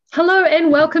Hello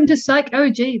and welcome to Psych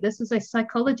OG. This is a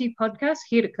psychology podcast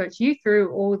here to coach you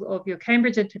through all of your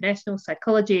Cambridge International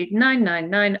Psychology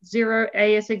 9990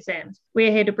 AS exams.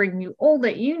 We're here to bring you all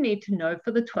that you need to know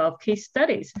for the 12 key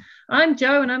studies. I'm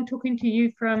Joe and I'm talking to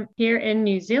you from here in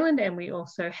New Zealand, and we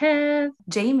also have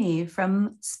Jamie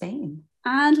from Spain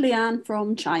and Leanne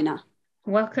from China.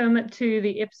 Welcome to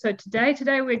the episode today.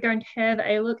 Today we're going to have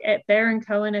a look at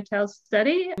Baron-Cohen et al.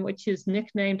 Study, which is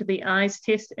nicknamed the EYES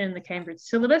test in the Cambridge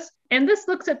syllabus. And this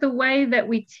looks at the way that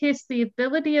we test the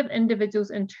ability of individuals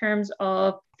in terms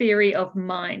of theory of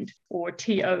mind, or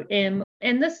TOM.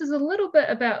 And this is a little bit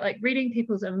about reading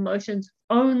people's emotions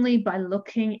only by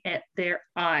looking at their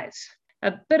eyes.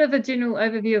 A bit of a general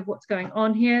overview of what's going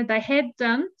on here.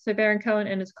 So Baron-Cohen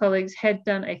and his colleagues had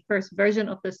done a first version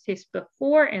of this test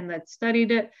before, and they'd studied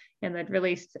it, and they'd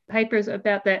released papers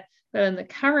about that. But in the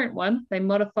current one, they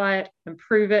modify it,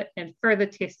 improve it, and further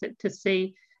test it to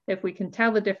see if we can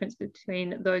tell the difference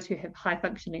between those who have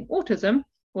high-functioning autism,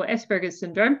 or Asperger's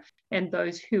syndrome, and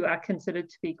those who are considered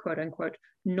to be quote-unquote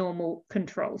normal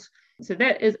controls. So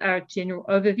that is our general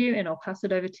overview, and I'll pass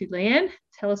it over to Leanne.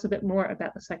 Tell us a bit more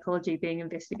about the psychology being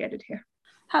investigated here.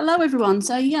 Hello, everyone.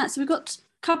 So we've got a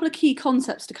couple of key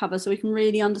concepts to cover so we can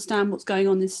really understand what's going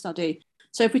on in this study.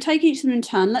 So if we take each of them in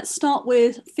turn, let's start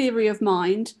with theory of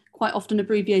mind, quite often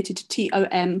abbreviated to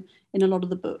TOM in a lot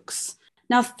of the books.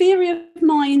 Now, theory of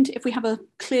mind, if we have a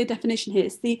clear definition here,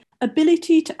 is the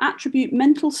ability to attribute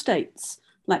mental states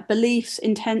like beliefs,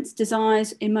 intents,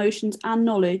 desires, emotions, and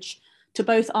knowledge to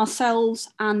both ourselves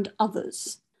and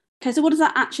others. Okay, so what does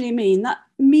that actually mean? That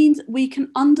means we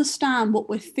can understand what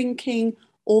we're thinking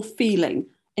or feeling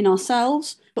in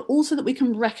ourselves, but also that we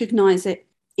can recognize it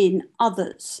in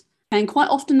others. And quite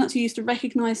often that's used to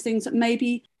recognize things that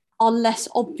maybe are less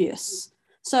obvious.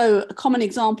 So a common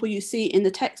example you see in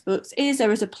the textbooks is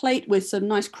there is a plate with some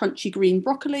nice crunchy green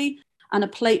broccoli and a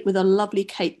plate with a lovely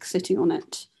cake sitting on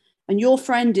it. And your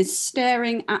friend is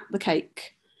staring at the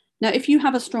cake. Now, if you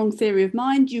have a strong theory of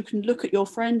mind, you can look at your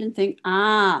friend and think,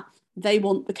 they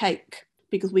want the cake,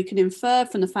 because we can infer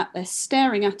from the fact they're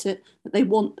staring at it that they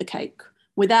want the cake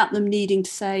without them needing to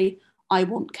say, I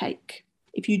want cake.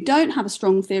 If you don't have a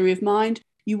strong theory of mind,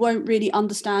 you won't really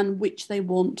understand which they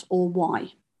want or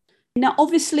why. Now,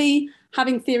 obviously,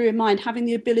 having theory of mind, having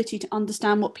the ability to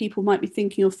understand what people might be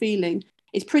thinking or feeling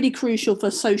is pretty crucial for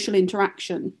social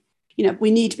interaction.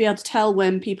 We need to be able to tell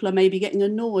when people are maybe getting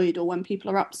annoyed or when people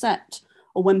are upset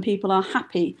or when people are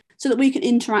happy so that we can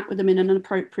interact with them in an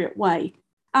appropriate way.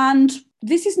 And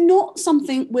this is not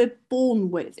something we're born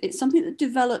with. It's something that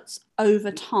develops over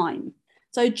time.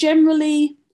 So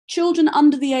generally, children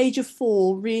under the age of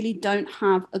 4 really don't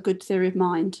have a good theory of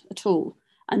mind at all.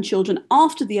 And children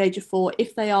after the age of 4,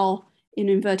 if they are, in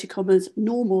inverted commas,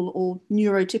 normal or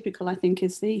neurotypical, I think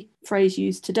is the phrase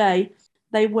used today,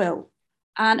 they will.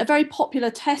 And a very popular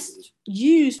test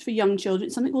used for young children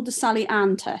is something called the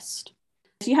Sally-Ann test.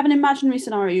 So you have an imaginary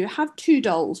scenario. You have 2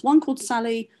 dolls, one called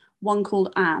Sally, one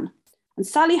called Anne. And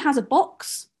Sally has a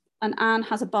box and Anne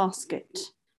has a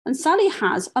basket. And Sally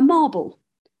has a marble.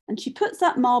 And she puts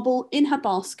that marble in her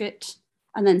basket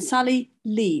and then Sally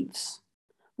leaves.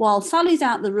 While Sally's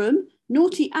out the room,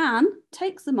 naughty Anne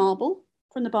takes the marble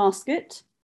from the basket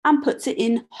and puts it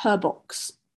in her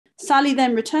box. Sally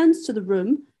then returns to the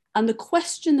room, and the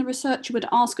question the researcher would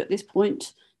ask at this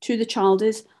point to the child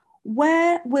is,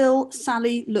 where will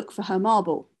Sally look for her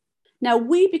marble? Now,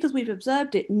 because we've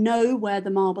observed it, know where the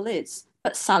marble is,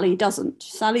 but Sally doesn't.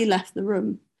 Sally left the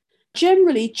room.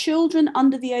 Generally, children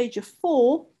under the age of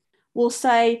 4 will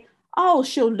say,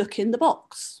 she'll look in the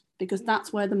box, because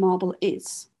that's where the marble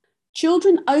is.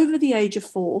 Children over the age of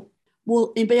 4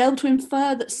 will be able to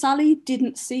infer that Sally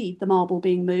didn't see the marble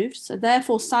being moved, so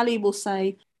therefore Sally will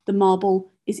say the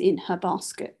marble is in her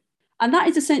basket. And that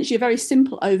is essentially a very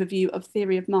simple overview of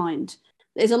theory of mind.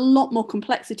 There's a lot more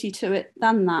complexity to it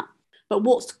than that. But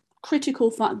what's critical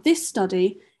for this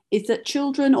study is that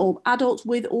children or adults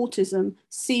with autism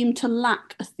seem to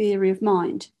lack a theory of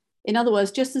mind. In other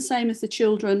words, just the same as the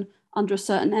children under a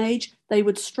certain age, they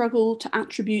would struggle to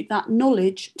attribute that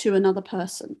knowledge to another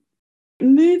person.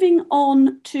 Moving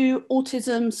on to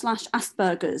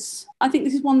autism/Asperger's. I think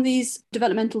this is one of these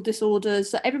developmental disorders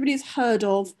that everybody has heard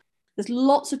of. There's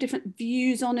lots of different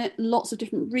views on it, lots of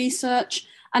different research,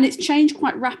 and it's changed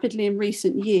quite rapidly in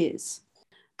recent years.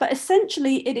 But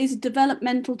essentially, it is a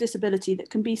developmental disability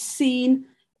that can be seen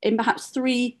in perhaps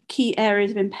 3 key areas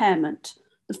of impairment.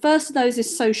 The first of those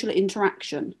is social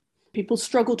interaction. People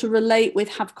struggle to relate with,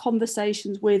 have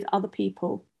conversations with other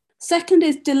people. Second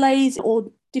is delays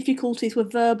or difficulties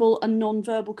with verbal and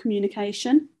non-verbal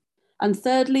communication. And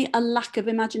thirdly, a lack of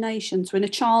imagination. So in a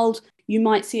child, you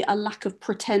might see a lack of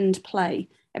pretend play.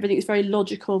 Everything is very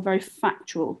logical, very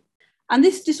factual. And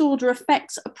this disorder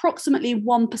affects approximately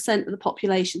 1% of the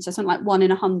population, so something like 1 in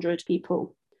 100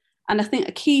 people. And I think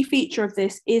a key feature of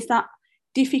this is that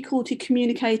difficulty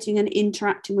communicating and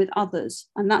interacting with others.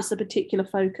 And that's the particular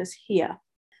focus here.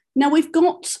 Now we've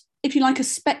got, if you like, a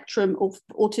spectrum of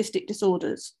autistic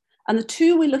disorders. And the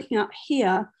two we're looking at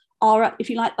here are at, if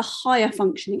you like, the higher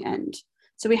functioning end.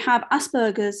 So we have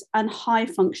Asperger's and high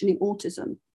functioning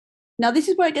autism. Now, this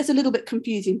is where it gets a little bit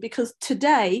confusing because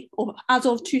today, or as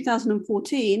of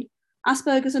 2014,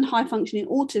 Asperger's and high functioning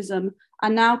autism are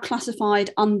now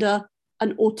classified under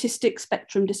an autistic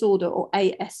spectrum disorder, or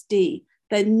ASD.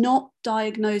 They're not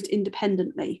diagnosed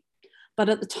independently. But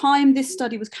at the time this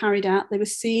study was carried out, they were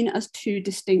seen as two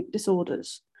distinct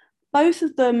disorders. Both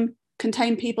of them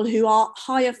contain people who are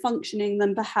higher functioning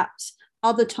than perhaps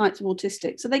other types of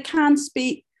autistic. So they can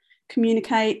speak,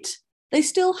 communicate. They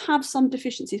still have some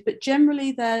deficiencies, but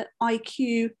generally their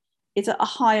IQ is at a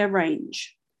higher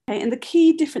range. Okay? And the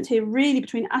key difference here really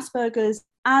between Asperger's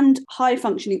and high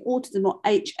functioning autism, or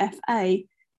HFA,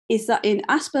 is that in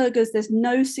Asperger's, there's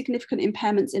no significant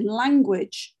impairments in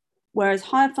language, whereas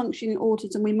higher functioning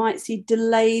autism, we might see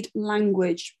delayed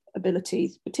language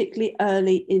abilities, particularly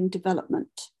early in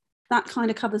development. That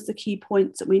kind of covers the key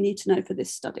points that we need to know for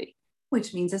this study.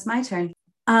 Which means it's my turn.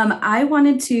 I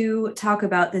wanted to talk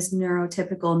about this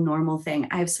neurotypical normal thing.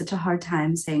 I have such a hard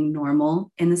time saying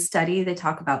normal. In the study, they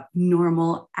talk about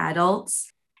normal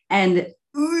adults. And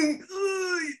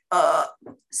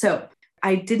so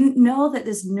I didn't know that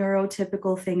this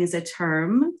neurotypical thing is a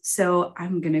term. So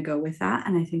I'm going to go with that.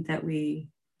 And I think that we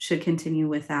should continue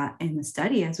with that in the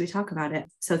study as we talk about it.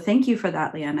 So thank you for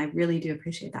that, Leanne. I really do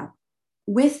appreciate that.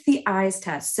 With the eyes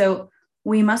test. So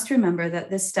we must remember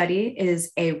that this study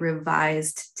is a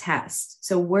revised test.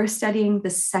 So we're studying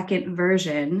the second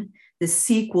version, the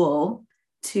sequel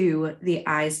to the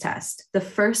eyes test. The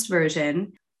first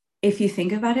version, if you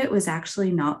think about it, was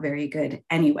actually not very good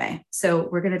anyway. So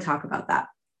we're going to talk about that.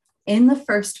 In the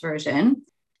first version,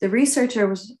 the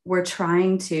researchers were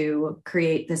trying to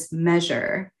create this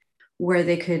measure where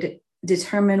they could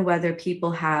determine whether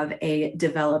people have a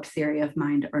developed theory of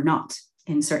mind or not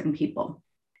in certain people.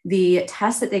 The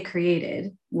test that they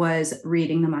created was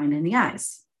reading the mind in the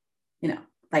eyes,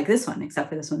 like this one, except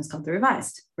for this one is called the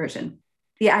revised version.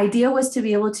 The idea was to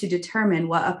be able to determine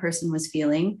what a person was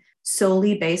feeling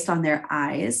solely based on their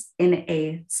eyes in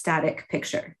a static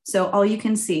picture. So all you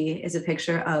can see is a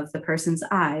picture of the person's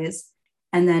eyes,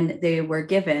 and then they were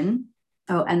given,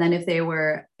 and then if they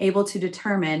were able to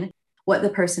determine what the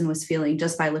person was feeling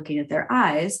just by looking at their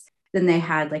eyes, then they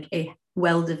had like a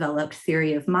well-developed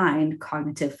theory of mind,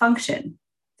 cognitive function.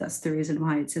 That's the reason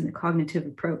why it's in the cognitive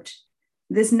approach.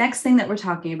 This next thing that we're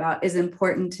talking about is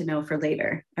important to know for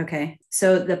later, okay?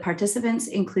 So the participants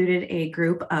included a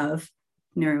group of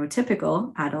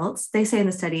neurotypical adults. They say in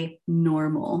the study,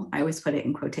 normal. I always put it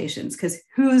in quotations because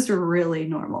who's really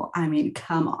normal? I mean,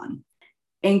 come on.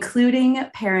 Including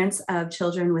parents of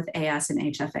children with AS and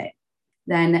HFA.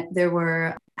 Then there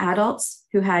were adults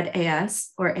who had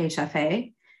AS or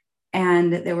HFA,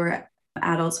 and there were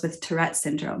adults with Tourette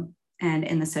syndrome. And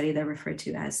in the study, they're referred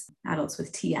to as adults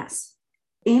with TS.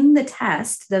 In the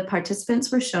test, the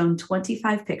participants were shown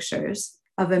 25 pictures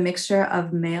of a mixture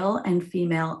of male and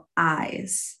female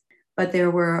eyes, but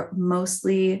there were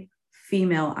mostly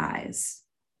female eyes.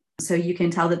 So you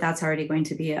can tell that that's already going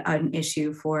to be an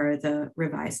issue for the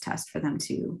revised test for them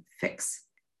to fix.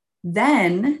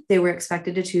 Then they were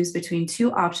expected to choose between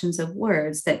two options of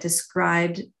words that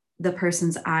described the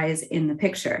person's eyes in the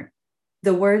picture.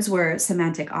 The words were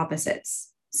semantic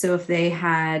opposites. So if they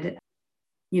had,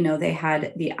 they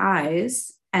had the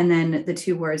eyes, and then the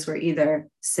two words were either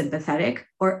sympathetic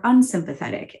or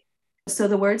unsympathetic. So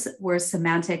the words were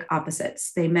semantic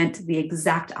opposites. They meant the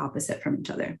exact opposite from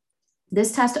each other.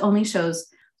 This test only shows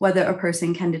whether a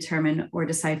person can determine or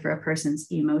decipher a person's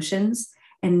emotions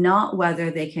and not whether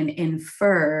they can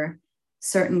infer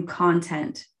certain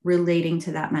content relating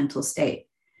to that mental state.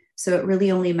 So it really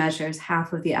only measures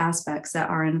half of the aspects that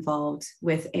are involved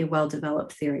with a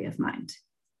well-developed theory of mind.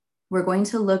 We're going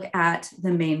to look at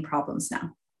the main problems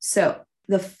now. So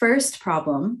the first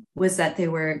problem was that they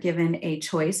were given a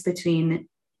choice between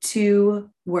two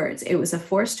words. It was a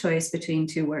forced choice between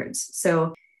two words.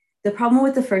 So the problem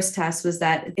with the first test was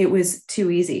that it was too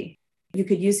easy. You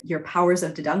could use your powers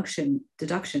of deduction,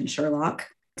 Sherlock,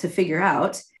 to figure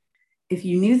out if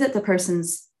you knew that the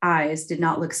person's eyes did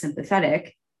not look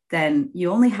sympathetic, then you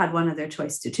only had one other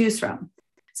choice to choose from.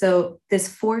 So this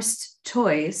forced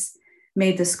choice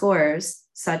made the scores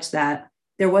such that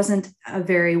there wasn't a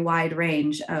very wide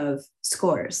range of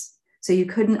scores. So you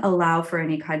couldn't allow for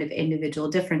any kind of individual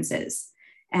differences.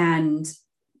 And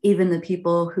even the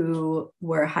people who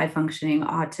were high functioning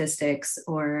autistics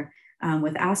or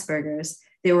with Asperger's,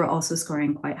 they were also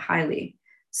scoring quite highly.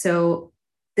 So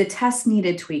the test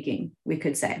needed tweaking, we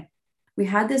could say. We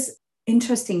had this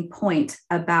interesting point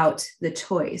about the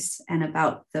choice and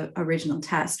about the original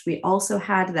test. We also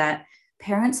had that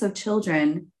parents of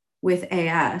children with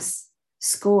AS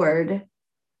scored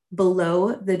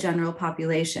below the general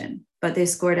population, but they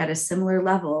scored at a similar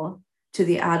level to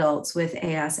the adults with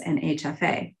AS and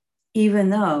HFA, even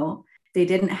though they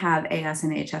didn't have AS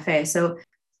and HFA. So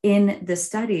in the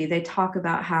study, they talk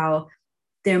about how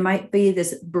there might be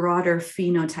this broader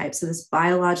phenotype, so this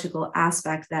biological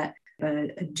aspect that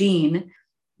a gene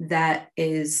that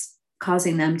is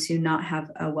causing them to not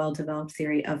have a well-developed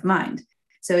theory of mind.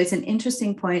 So it's an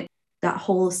interesting point. That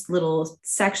whole little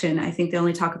section, I think they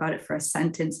only talk about it for a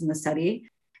sentence in the study.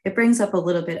 It brings up a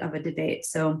little bit of a debate.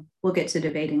 So we'll get to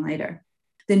debating later.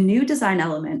 The new design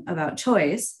element about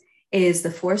choice is the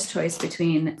forced choice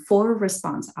between 4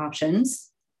 response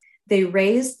options. They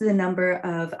raised the number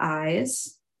of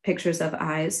eyes, pictures of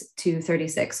eyes, to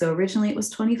 36. So originally it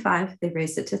was 25. They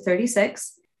raised it to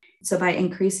 36. So by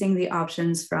increasing the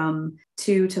options from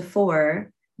 2 to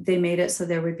 4, they made it so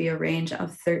there would be a range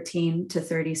of 13 to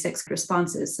 36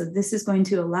 responses. So this is going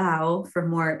to allow for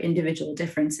more individual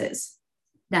differences.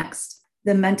 Next,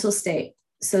 the mental state.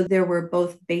 So there were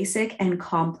both basic and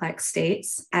complex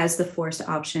states as the forced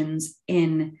options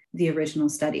in the original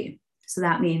study. So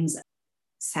that means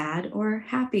sad or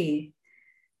happy,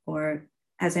 or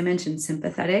as I mentioned,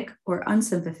 sympathetic or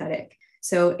unsympathetic.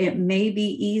 So it may be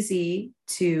easy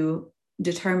to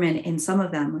determine in some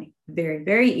of them, like very,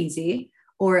 very easy,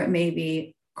 or it may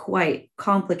be quite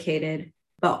complicated,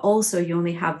 but also you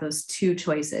only have those 2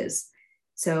 choices.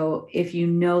 So if you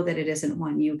know that it isn't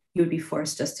one, you would be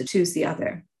forced just to choose the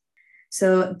other.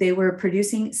 So they were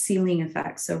producing ceiling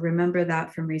effects. So remember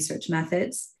that from research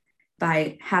methods.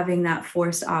 By having that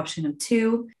forced option of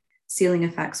 2, ceiling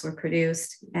effects were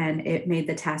produced, and it made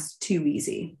the test too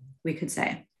easy, we could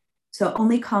say. So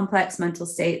only complex mental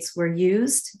states were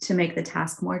used to make the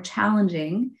task more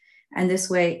challenging, and this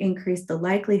way increased the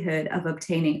likelihood of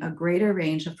obtaining a greater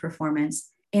range of performance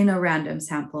in a random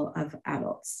sample of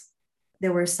adults.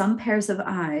 There were some pairs of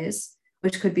eyes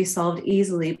which could be solved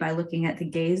easily by looking at the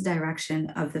gaze direction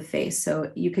of the face.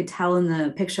 So you could tell in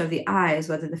the picture of the eyes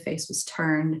whether the face was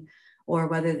turned or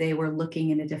whether they were looking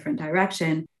in a different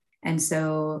direction. And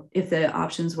so if the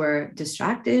options were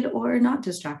distracted or not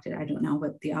distracted, I don't know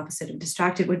what the opposite of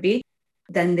distracted would be,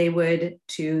 then they would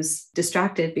choose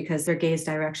distracted because their gaze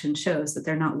direction shows that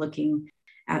they're not looking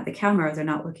at the camera, they're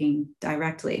not looking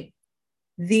directly.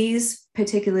 These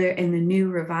particular, in the new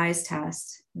revised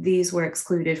test, these were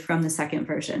excluded from the second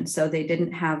version. So they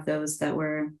didn't have those that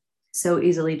were so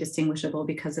easily distinguishable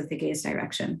because of the gaze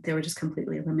direction. They were just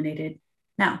completely eliminated.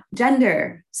 Now,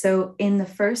 gender. So in the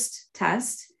first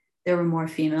test, there were more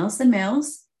females than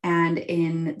males. And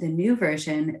in the new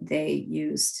version, they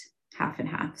used half and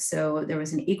half. So there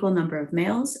was an equal number of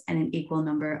males and an equal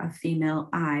number of female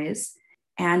eyes.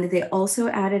 And they also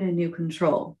added a new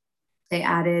control. They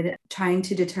added trying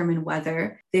to determine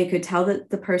whether they could tell that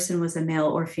the person was a male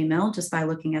or female just by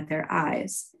looking at their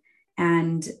eyes.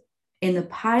 And in the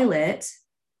pilot,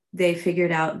 they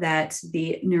figured out that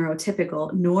the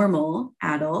neurotypical normal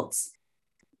adults,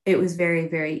 it was very,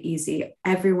 very easy.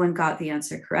 Everyone got the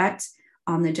answer correct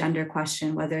on the gender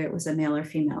question, whether it was a male or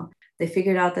female. They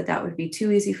figured out that that would be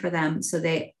too easy for them. So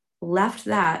they left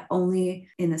that only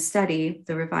in the study,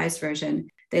 the revised version.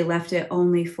 They left it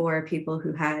only for people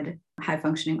who had high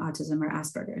functioning autism or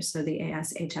Asperger's, so the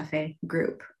AS-HFA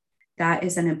group. That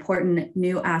is an important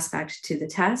new aspect to the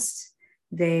test.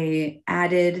 They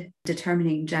added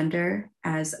determining gender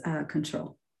as a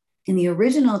control. In the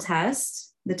original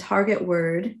test, the target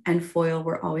word and FOIL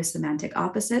were always semantic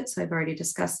opposites. So I've already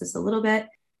discussed this a little bit,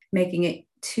 making it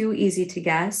too easy to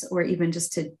guess or even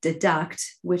just to deduct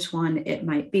which one it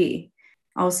might be.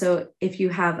 Also, if you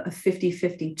have a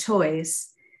 50-50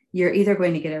 choice, you're either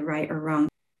going to get it right or wrong.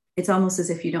 It's almost as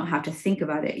if you don't have to think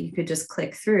about it. You could just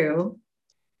click through.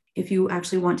 If you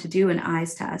actually want to do an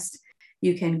eyes test,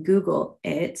 you can Google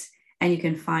it and you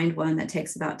can find one that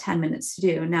takes about 10 minutes to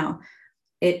do. Now,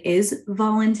 it is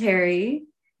voluntary.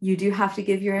 You do have to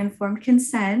give your informed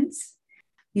consent.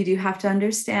 You do have to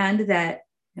understand that,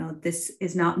 this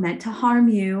is not meant to harm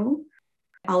you.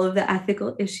 All of the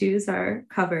ethical issues are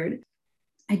covered.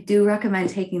 I do recommend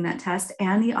taking that test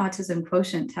and the autism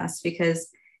quotient test because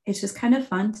it's just kind of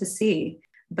fun to see.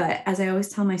 But as I always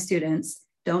tell my students,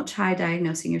 don't try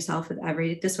diagnosing yourself with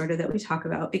every disorder that we talk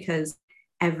about because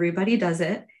everybody does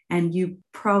it And you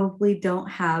probably don't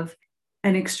have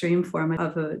an extreme form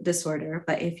of a disorder,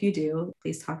 but if you do,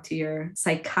 please talk to your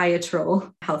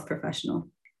psychiatrical health professional.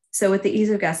 So with the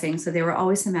ease of guessing, so they were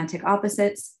always semantic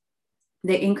opposites.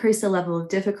 They increase the level of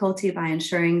difficulty by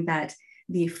ensuring that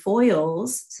the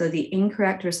foils, so the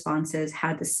incorrect responses,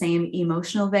 had the same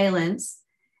emotional valence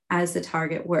as the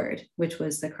target word, which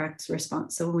was the correct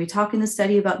response. So when we talk in the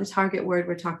study about the target word,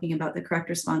 we're talking about the correct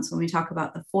response. When we talk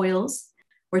about the foils,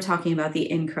 we're talking about the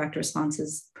incorrect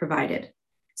responses provided.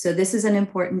 So this is an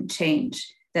important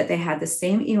change, that they had the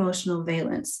same emotional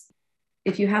valence.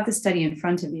 If you have the study in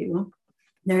front of you,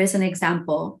 there is an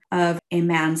example of a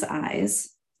man's eyes.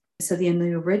 So in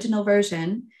the original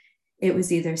version, it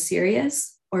was either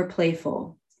serious or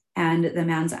playful. And the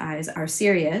man's eyes are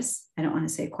serious. I don't want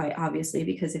to say quite obviously,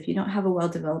 because if you don't have a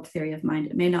well-developed theory of mind,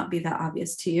 it may not be that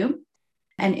obvious to you.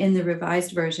 And in the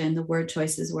revised version, the word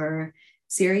choices were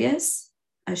serious,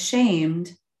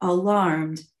 ashamed,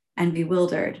 alarmed, and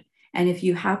bewildered. And if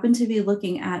you happen to be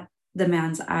looking at the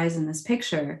man's eyes in this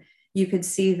picture, you could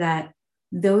see that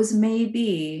those may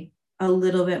be a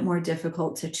little bit more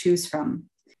difficult to choose from.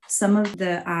 Some of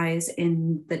the eyes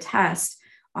in the test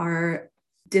are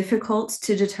difficult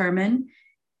to determine.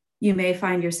 You may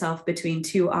find yourself between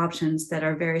two options that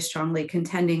are very strongly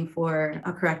contending for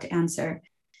a correct answer.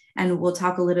 And we'll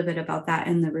talk a little bit about that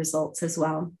in the results as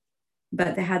well.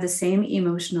 But they had the same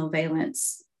emotional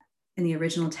valence in the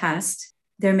original test.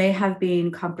 There may have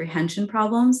been comprehension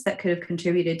problems that could have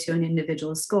contributed to an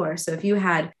individual score. So if you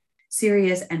had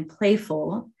serious and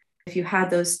playful, if you had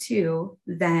those two,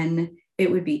 then it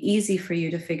would be easy for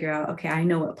you to figure out, okay, I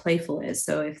know what playful is.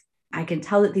 So if I can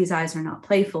tell that these eyes are not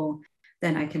playful,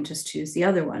 then I can just choose the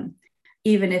other one,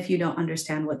 even if you don't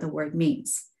understand what the word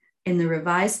means. In the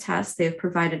revised test, they've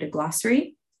provided a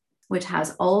glossary, which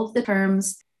has all of the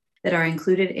terms that are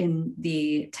included in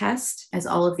the test as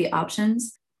all of the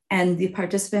options. And the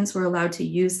participants were allowed to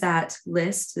use that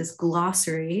list, this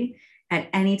glossary, at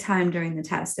any time during the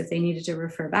test. If they needed to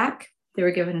refer back, they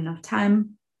were given enough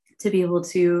time to be able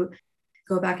to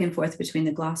go back and forth between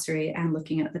the glossary and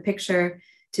looking at the picture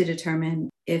to determine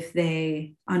if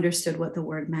they understood what the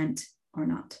word meant or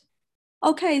not.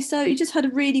 Okay, so you just had a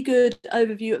really good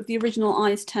overview of the original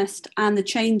eyes test and the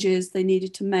changes they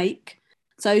needed to make.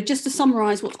 So just to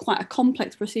summarise what's quite a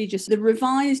complex procedure, so the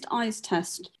revised eyes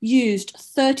test used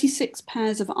 36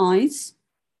 pairs of eyes,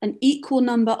 an equal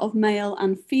number of male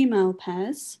and female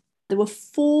pairs. There were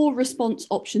 4 response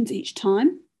options each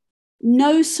time.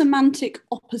 No semantic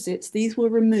opposites, these were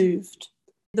removed.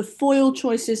 The foil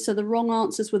choices, so the wrong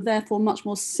answers, were therefore much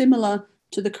more similar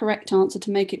to the correct answer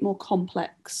to make it more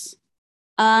complex.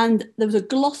 And there was a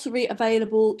glossary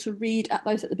available to read at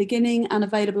both at the beginning and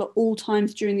available at all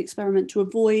times during the experiment to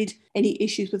avoid any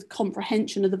issues with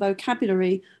comprehension of the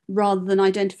vocabulary rather than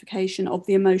identification of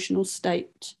the emotional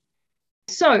state.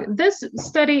 So this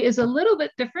study is a little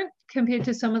bit different compared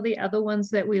to some of the other ones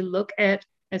that we look at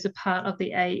as a part of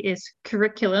the AES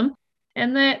curriculum.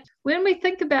 And that when we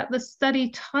think about the study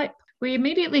type, we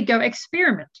immediately go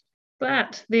experiment.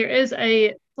 But there is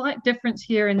a slight difference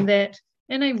here in that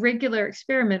in a regular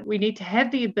experiment, we need to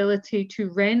have the ability to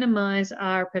randomize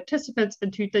our participants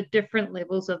into the different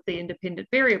levels of the independent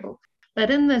variable.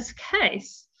 But in this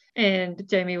case, and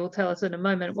Jamie will tell us in a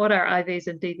moment what our IVs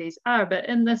and DVs are, but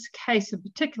in this case in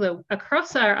particular,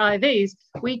 across our IVs,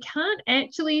 we can't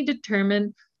actually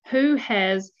determine who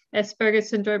has Asperger's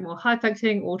syndrome or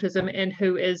high-functioning autism and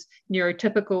who is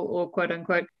neurotypical or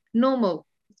quote-unquote normal.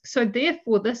 So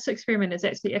therefore, this experiment is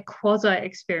actually a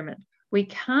quasi-experiment. We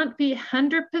can't be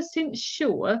 100%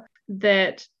 sure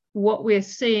that what we're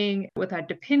seeing with our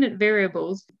dependent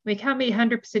variables, we can't be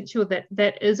 100% sure that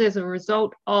that is as a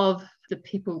result of the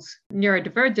people's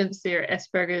neurodivergence, their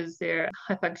Asperger's, their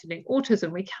high-functioning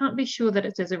autism. We can't be sure that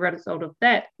it's as a result of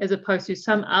that, as opposed to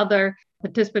some other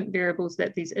participant variables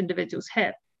that these individuals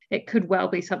have. It could well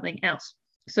be something else.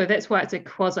 So that's why it's a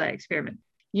quasi-experiment.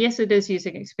 Yes, it is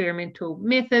using experimental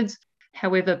methods.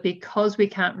 However, because we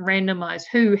can't randomize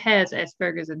who has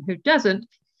Asperger's and who doesn't,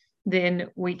 then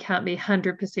we can't be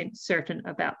 100% certain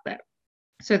about that.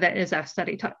 So that is our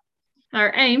study type.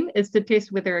 Our aim is to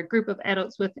test whether a group of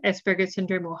adults with Asperger's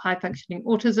syndrome or high-functioning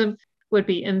autism would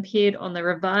be impaired on the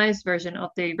revised version of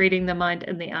the Reading the Mind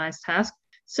in the Eyes task,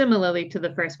 similarly to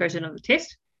the first version of the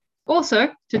test. Also,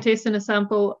 to test in a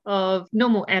sample of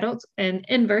normal adults, an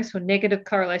inverse or negative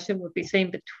correlation would be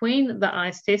seen between the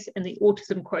eyes test and the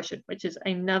autism quotient, which is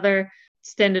another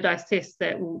standardized test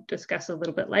that we'll discuss a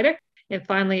little bit later. And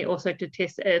finally, also to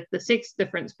test if the sex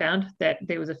difference found that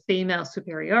there was a female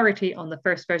superiority on the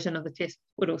first version of the test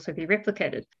would also be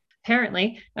replicated.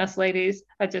 Apparently, us ladies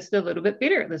are just a little bit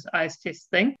better at this eyes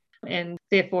test thing. and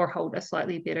therefore hold a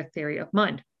slightly better theory of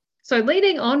mind. So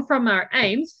leading on from our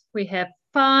aims, we have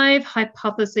 5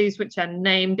 hypotheses which are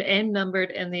named and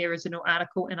numbered in the original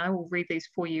article, and I will read these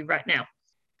for you right now.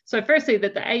 So firstly,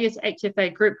 that the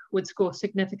AS-HFA group would score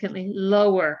significantly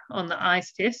lower on the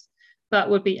eyes test, but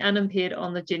would be unimpaired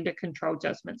on the gender control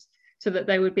judgments, so that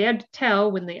they would be able to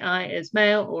tell when the eye is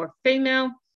male or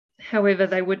female. However,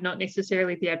 they would not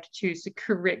necessarily be able to choose the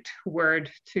correct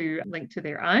word to link to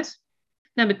their eyes.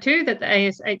 Number 2, that the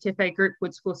AS-HFA group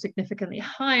would score significantly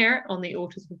higher on the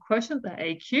autism quotient, the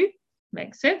AQ.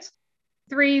 Makes sense.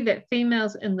 3, that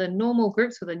females in the normal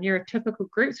groups or the neurotypical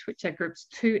groups, which are groups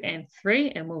 2 and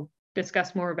 3, and we'll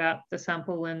discuss more about the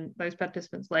sample and those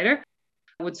participants later,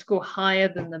 would score higher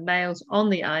than the males on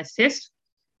the eyes test.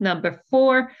 Number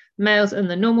 4, males in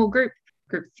the normal group,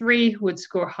 group 3, would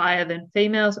score higher than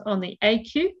females on the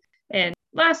AQ. And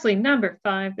lastly, number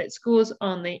 5, that scores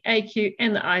on the AQ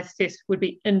and the eyes test would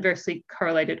be inversely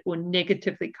correlated or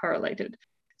negatively correlated.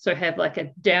 So have like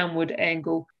a downward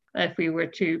angle if we were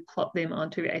to plot them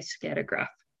onto a scatter graph.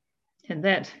 And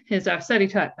that is our study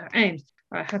type, our aims,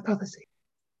 our hypothesis.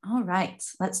 All right,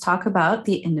 let's talk about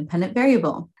the independent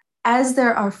variable. As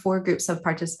there are 4 groups of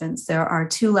participants, there are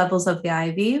 2 levels of the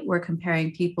IAV. We're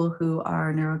comparing people who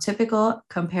are neurotypical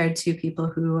compared to people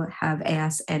who have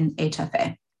AS and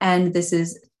HFA. And this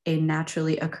is a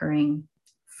naturally occurring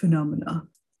phenomena.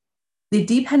 The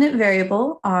dependent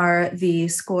variable are the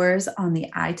scores on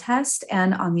the eye test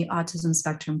and on the autism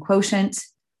spectrum quotient.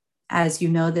 As you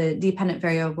know, the dependent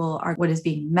variable are what is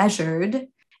being measured,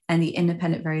 and the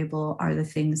independent variable are the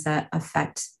things that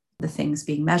affect the things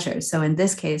being measured. So in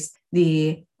this case,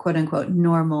 the quote unquote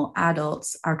normal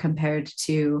adults are compared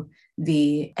to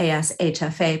the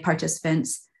AS-HFA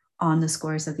participants on the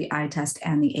scores of the eye test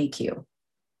and the AQ.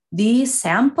 The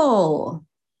sample.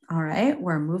 All right,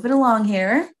 we're moving along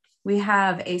here. We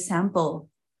have a sample.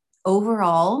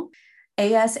 Overall,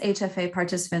 AS-HFA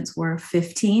participants were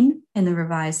 15 in the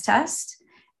revised test,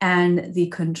 and the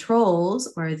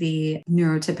controls, or the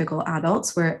neurotypical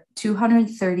adults, were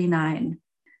 239.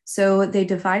 So they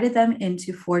divided them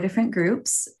into 4 different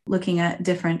groups, looking at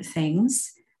different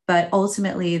things. But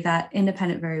ultimately, that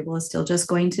independent variable is still just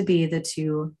going to be the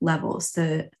 2 levels,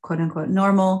 the quote unquote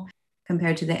normal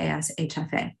compared to the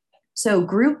AS-HFA. So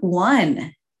group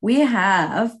 1, we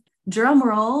have, drum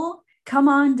roll, come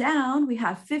on down, we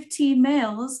have 15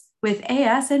 males with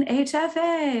AS and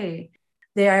HFA.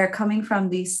 They are coming from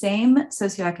the same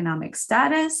socioeconomic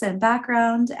status and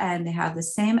background, and they have the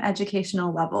same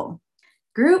educational level.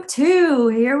 Group 2,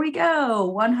 here we go,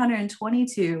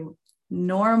 122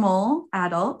 normal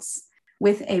adults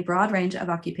with a broad range of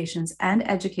occupations and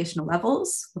educational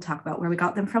levels. We'll talk about where we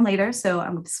got them from later, so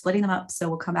I'm splitting them up, so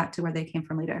we'll come back to where they came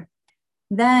from later.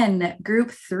 Then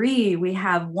group 3, we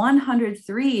have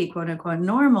 103 quote unquote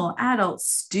normal adult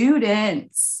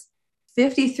students,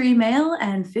 53 male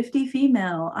and 50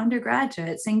 female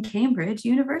undergraduates in Cambridge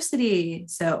University.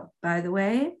 So by the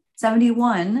way,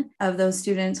 71 of those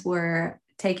students were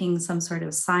taking some sort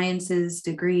of sciences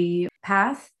degree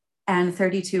path, and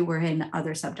 32 were in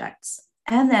other subjects.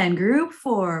 And then group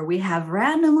 4, we have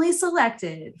randomly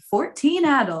selected 14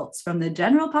 adults from the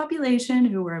general population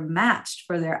who were matched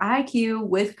for their IQ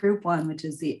with group 1, which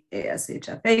is the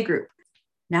AS-HFA group.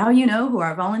 Now you know who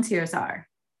our volunteers are.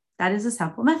 That is a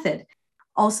sample method.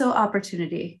 Also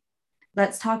opportunity.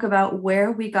 Let's talk about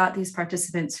where we got these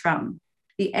participants from.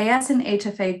 The AS and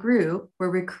HFA group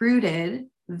were recruited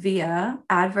via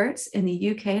adverts in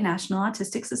the UK National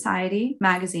Autistic Society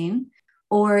magazine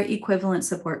or equivalent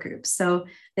support groups. So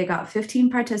they got 15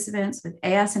 participants with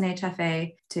AS and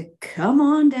HFA to come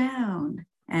on down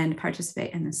and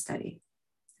participate in this study.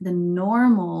 The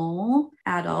normal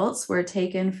adults were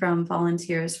taken from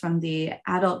volunteers from the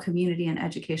adult community and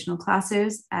educational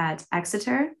classes at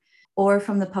Exeter or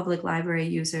from the public library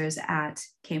users at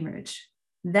Cambridge.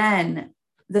 Then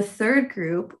the third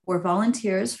group were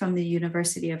volunteers from the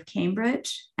University of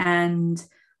Cambridge, and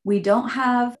we don't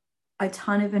have a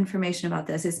ton of information about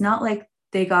this. It's not like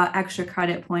they got extra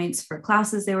credit points for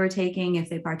classes they were taking if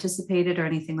they participated or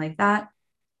anything like that.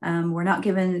 We're not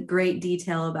given great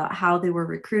detail about how they were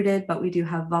recruited, but we do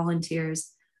have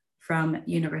volunteers from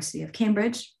University of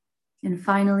Cambridge. And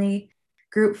finally,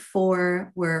 group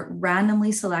 4 were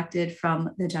randomly selected from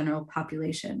the general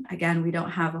population. Again, we don't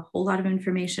have a whole lot of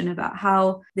information about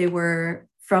how they were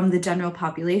from the general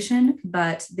population,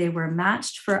 but they were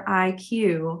matched for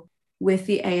IQ with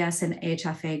the AS and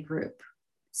HFA group.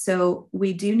 So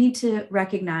we do need to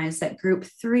recognize that group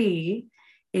 3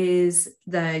 is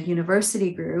the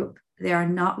university group. They are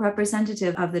not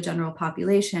representative of the general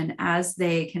population, as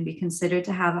they can be considered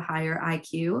to have a higher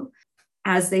IQ.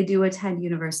 as they do attend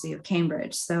University of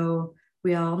Cambridge. So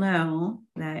we all know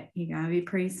that you gotta be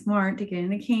pretty smart to get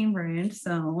into Cambridge.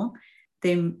 So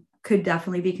they could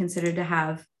definitely be considered to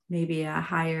have maybe a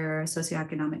higher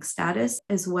socioeconomic status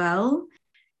as well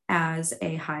as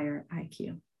a higher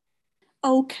IQ.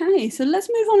 Okay, so let's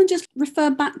move on and just refer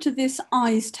back to this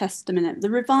eyes test a minute, the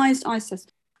revised eyes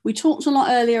test. We talked a lot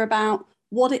earlier about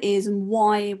what it is and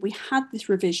why we had this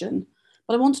revision,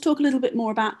 but I want to talk a little bit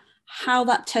more about how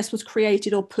that test was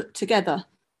created or put together.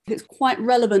 It's quite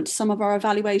relevant to some of our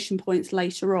evaluation points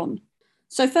later on.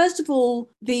 So first of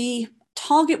all, the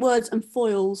target words and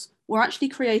foils were actually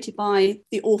created by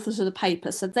the authors of the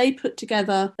paper. So they put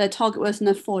together their target words and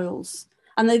their foils,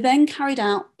 and they then carried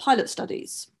out pilot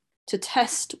studies to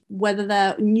test whether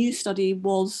their new study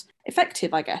was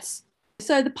effective, I guess.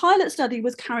 So the pilot study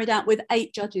was carried out with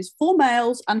 8 judges, 4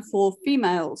 males and 4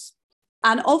 females.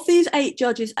 And of these 8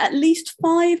 judges, at least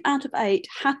 5 out of 8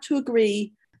 had to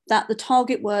agree that the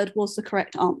target word was the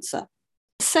correct answer.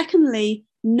 Secondly,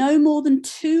 no more than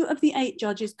 2 of the 8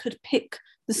 judges could pick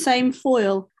the same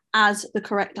foil as the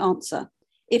correct answer.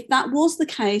 If that was the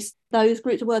case, those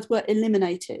groups of words were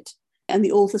eliminated, and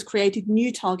the authors created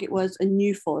new target words and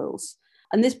new foils.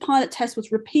 And this pilot test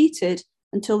was repeated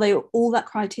until all that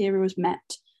criteria was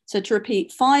met. So to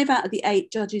repeat, 5 out of the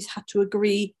 8 judges had to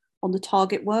agree on the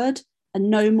target word, and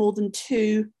no more than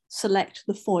 2 select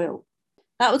the foil.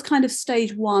 That was kind of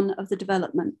stage 1 of the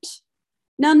development.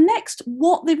 Now, next,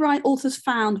 what the authors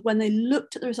found when they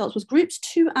looked at the results was groups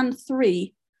 2 and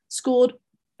 3 scored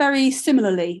very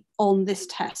similarly on this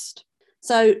test.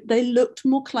 So they looked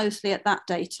more closely at that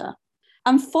data.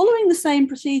 And following the same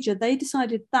procedure, they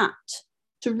decided that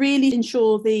to really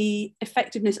ensure the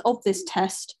effectiveness of this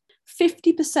test,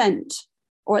 50%,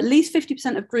 or at least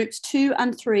 50% of groups 2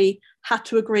 and 3 had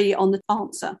to agree on the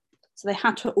answer. So they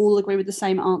had to all agree with the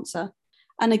same answer.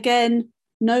 And again,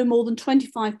 no more than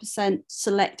 25%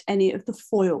 select any of the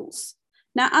foils.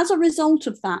 Now, as a result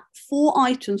of that, 4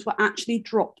 items were actually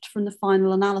dropped from the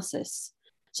final analysis.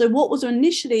 So what was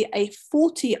initially a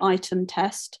 40-item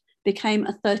test became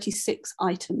a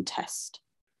 36-item test.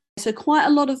 So quite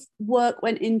a lot of work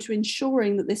went into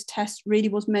ensuring that this test really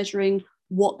was measuring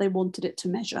what they wanted it to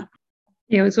measure.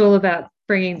 Yeah, it was all about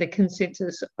bringing the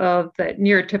consensus of that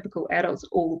neurotypical adults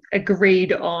all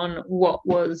agreed on what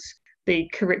was the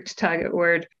correct target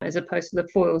word as opposed to the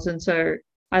foils. And so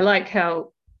I like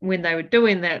how when they were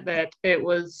doing that it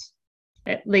was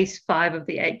at least 5 of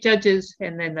the 8 judges,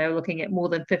 and then they were looking at more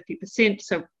than 50%.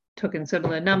 So took in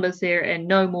similar numbers there, and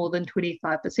no more than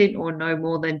 25% or no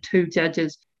more than 2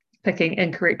 judges picking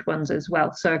incorrect ones as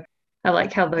well. So I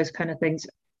like how those kind of things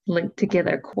link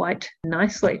together quite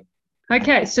nicely.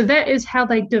 Okay, so that is how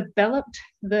they developed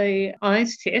the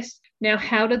eyes test. Now,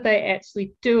 how did they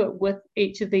actually do it with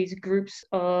each of these groups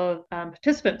of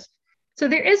participants? So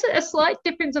there is a slight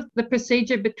difference of the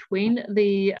procedure between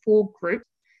the 4 groups,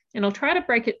 and I'll try to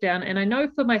break it down. And I know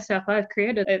for myself, I've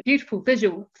created a beautiful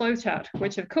visual flowchart,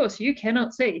 which of course you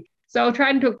cannot see. So I'll try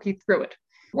and talk you through it.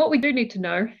 What we do need to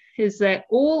know is that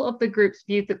all of the groups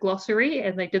viewed the glossary,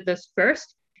 and they did this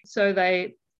first. So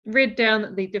they read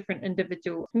down the different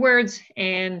individual words,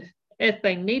 and if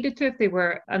they needed to, if they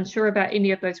were unsure about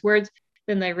any of those words,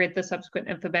 then they read the subsequent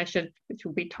information, which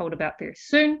we'll be told about very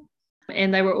soon.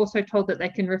 And they were also told that they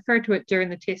can refer to it during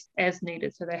the test as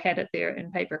needed. So they had it there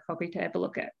in paper copy to have a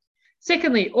look at.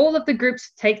 Secondly, all of the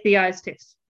groups take the eyes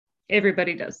test.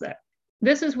 Everybody does that.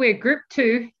 This is where group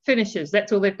 2 finishes.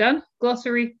 That's all they've done.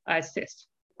 Glossary, eyes test.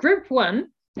 Group 1,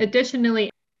 additionally,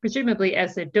 presumably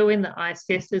as they're doing the eyes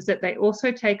test, is that they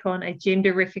also take on a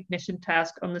gender recognition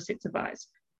task on the sets of eyes.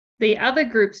 The other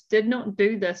groups did not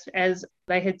do this, as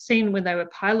they had seen when they were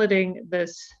piloting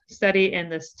this study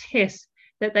and this test,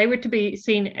 that they were to be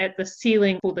seen at the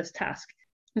ceiling for this task.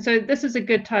 And so this is a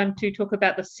good time to talk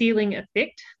about the ceiling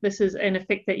effect. This is an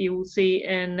effect that you will see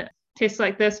in tests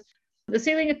like this. The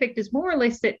ceiling effect is more or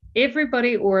less that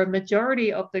everybody or a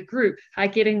majority of the group are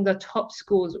getting the top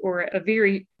scores or a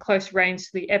very close range to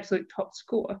the absolute top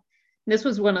score. And this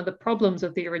was one of the problems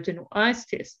of the original eyes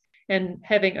test. And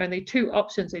having only 2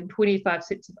 options in 25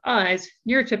 sets of eyes,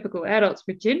 neurotypical adults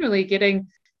were generally getting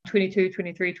 22,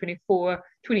 23, 24,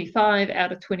 25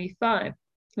 out of 25.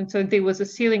 And so there was a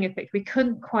ceiling effect. We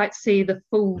couldn't quite see the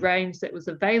full range that was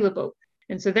available.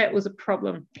 And so that was a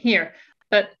problem here.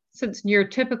 But since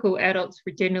neurotypical adults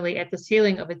were generally at the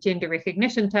ceiling of a gender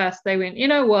recognition task, they went, you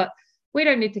know what? We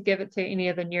don't need to give it to any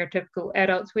of the neurotypical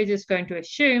adults. We're just going to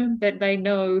assume that they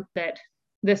know that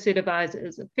this set of eyes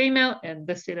is a female and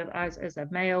this set of eyes is a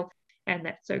male, and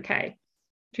that's okay.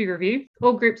 To review,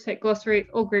 all groups take glossary,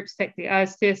 all groups take the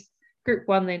eyes test. Group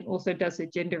 1 then also does the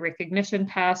gender recognition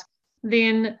task.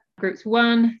 Then groups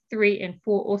 1, 3, and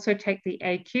 4 also take the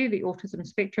AQ, the Autism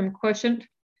Spectrum Quotient,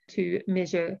 to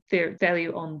measure their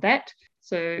value on that.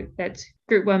 So that's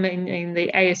group 1 meaning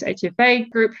the ASHFA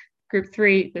group, group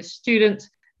 3 the students,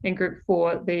 and group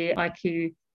 4 the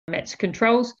IQ matched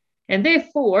controls. And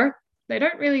therefore, they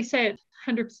don't really say it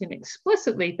 100%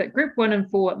 explicitly, but group 1 and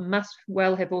 4 must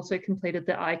well have also completed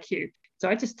the IQ. So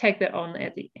I just take that on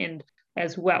at the end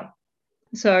as well.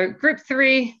 So group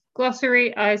 3,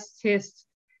 glossary, eyes test,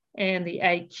 and the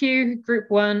AQ. Group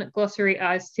 1, glossary,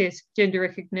 eyes test, gender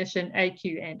recognition,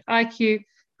 AQ and IQ.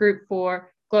 Group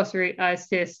 4, glossary, eyes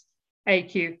test,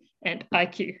 AQ and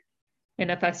IQ.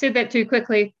 And if I said that too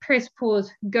quickly, press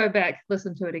pause, go back,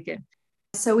 listen to it again.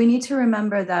 So we need to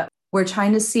remember that we're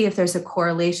trying to see if there's a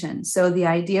correlation. So the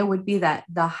idea would be that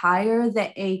the higher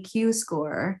the AQ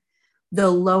score, the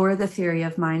lower the theory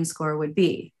of mind score would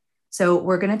be. So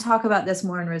we're going to talk about this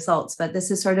more in results, but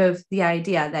this is sort of the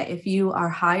idea that if you are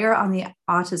higher on the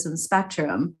autism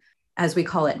spectrum, as we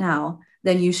call it now,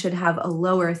 then you should have a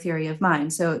lower theory of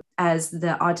mind. So as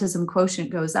the autism quotient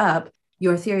goes up,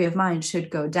 your theory of mind should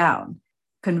go down.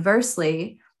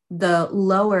 Conversely, the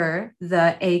lower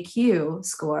the AQ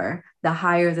score, the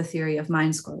higher the theory of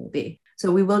mind score will be.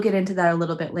 So we will get into that a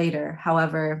little bit later.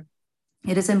 However,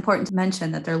 it is important to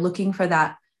mention that they're looking for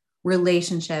that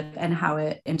relationship and how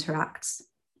it interacts.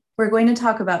 We're going to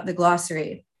talk about the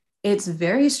glossary. It's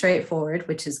very straightforward,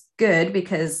 which is good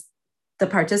because the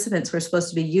participants were supposed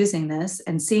to be using this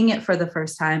and seeing it for the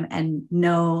first time and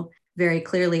know very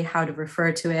clearly how to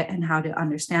refer to it and how to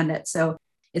understand it. So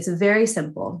it's very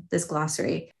simple, this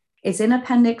glossary. It's in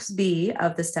Appendix B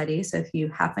of the study. So if you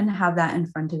happen to have that in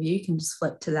front of you, you can just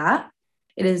flip to that.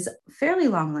 It is a fairly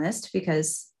long list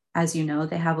because, as you know,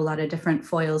 they have a lot of different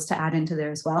foils to add into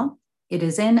there as well. It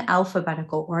is in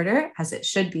alphabetical order, as it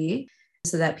should be,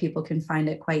 so that people can find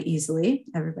it quite easily.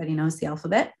 Everybody knows the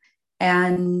alphabet.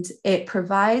 And it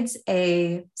provides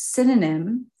a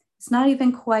synonym. It's not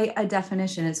even quite a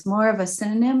definition. It's more of a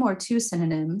synonym or two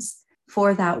synonyms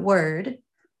for that word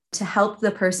to help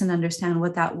the person understand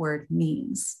what that word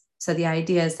means. So the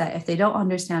idea is that if they don't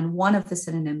understand one of the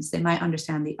synonyms, they might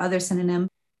understand the other synonym,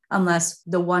 unless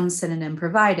the one synonym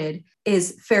provided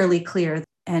is fairly clear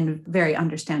and very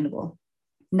understandable.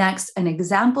 Next, an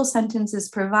example sentence is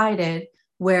provided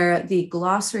where the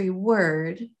glossary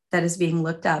word that is being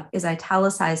looked up is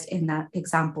italicized in that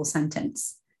example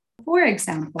sentence. For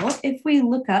example, if we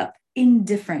look up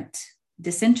indifferent,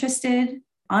 disinterested,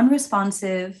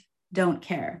 unresponsive, don't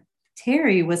care.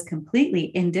 Terry was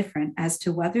completely indifferent as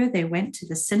to whether they went to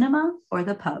the cinema or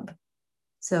the pub.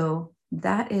 So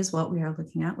that is what we are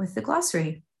looking at with the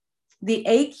glossary. The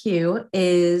AQ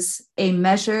is a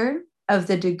measure of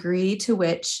the degree to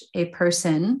which a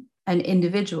person, an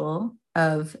individual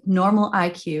of normal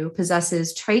IQ,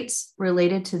 possesses traits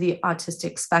related to the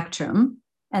autistic spectrum.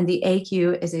 And the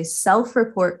AQ is a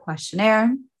self-report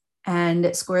questionnaire,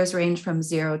 and scores range from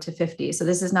 0 to 50. So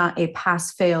this is not a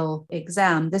pass-fail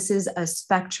exam. This is a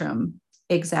spectrum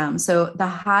exam. So the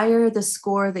higher the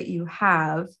score that you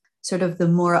have, sort of the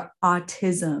more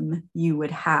autism you would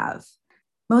have.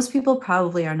 Most people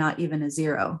probably are not even a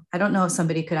 0. I don't know if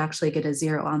somebody could actually get a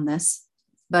 0 on this,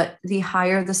 but the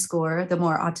higher the score, the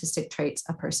more autistic traits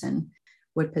a person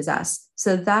would possess.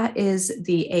 So that is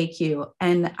the AQ.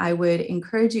 And I would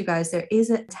encourage you guys, there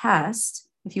is a test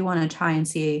if you want to try and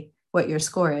see what your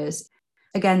score is.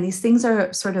 Again, these things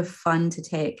are sort of fun to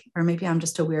take, or maybe I'm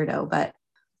just a weirdo, but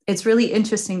it's really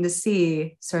interesting to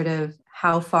see sort of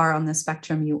how far on the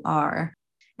spectrum you are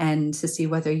and to see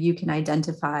whether you can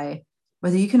identify,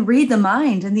 whether you can read the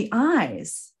mind and the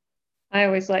eyes. I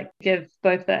always like to give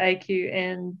both the AQ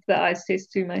and the eyes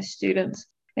test to my students.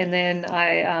 And then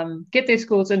I get their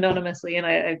scores anonymously and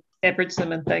I average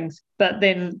them and things. But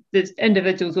then the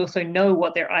individuals also know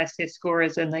what their eyes test score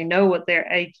is and they know what their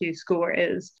AQ score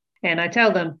is. And I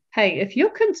tell them, hey, if you're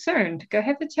concerned, go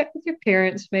have a chat with your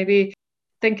parents, maybe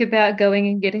think about going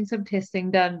and getting some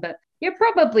testing done. But you're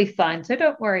probably fine, so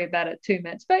don't worry about it too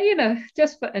much. But, you know,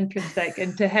 just for interest's sake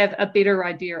and to have a better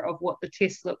idea of what the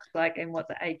test looks like and what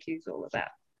the AQ is all about.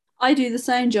 I do the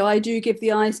same, Jo. I do give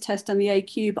the eyes test and the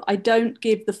AQ, but I don't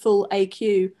give the full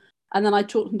AQ. And then I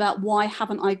talk to them about why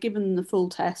haven't I given them the full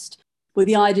test, with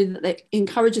the idea that it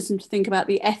encourages them to think about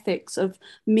the ethics of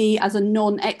me as a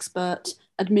non-expert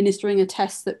administering a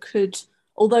test that could,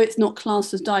 although it's not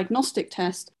classed as diagnostic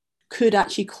test, could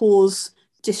actually cause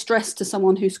distress to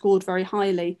someone who scored very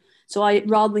highly. So I,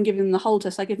 rather than giving them the whole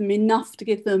test, I give them enough to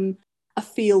give them a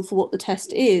feel for what the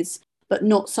test is, but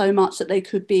not so much that they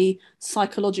could be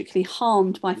psychologically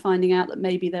harmed by finding out that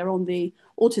maybe they're on the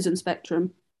autism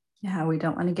spectrum. Yeah, we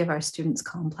don't want to give our students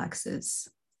complexes.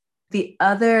 The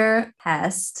other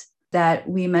test that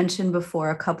we mentioned before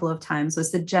a couple of times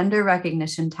was the gender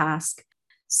recognition task.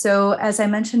 So as I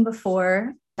mentioned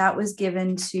before, that was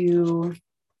given to,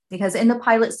 because in the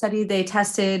pilot study, they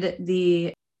tested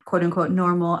the quote unquote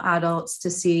normal adults to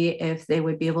see if they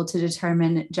would be able to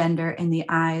determine gender in the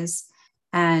eyes.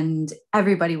 And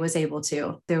everybody was able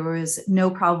to. There was no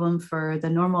problem for the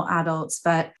normal adults,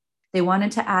 but they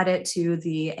wanted to add it to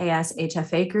the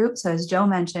ASHFA group. So as Joe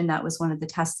mentioned, that was one of the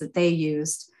tests that they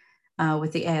used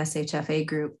with the ASHFA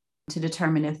group to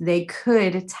determine if they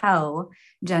could tell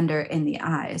gender in the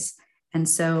eyes. And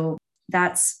so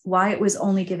that's why it was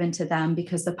only given to them,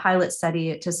 because the pilot study,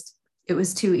 it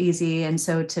was too easy. And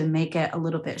so to make it a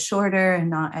little bit shorter and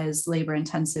not as labor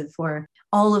intensive for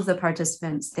all of the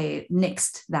participants, they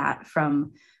nixed that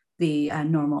from the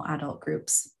normal adult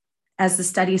groups. As the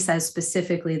study says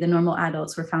specifically, the normal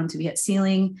adults were found to be at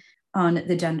ceiling on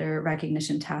the gender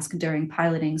recognition task during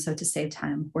piloting. So to save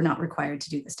time, we're not required to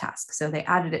do this task. So they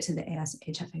added it to the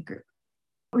ASHFA group.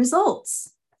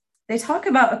 Results. They talk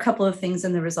about a couple of things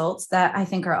in the results that I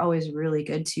think are always really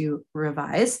good to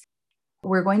revise.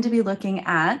 We're going to be looking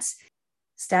at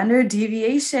standard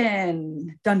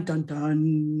deviation, dun, dun,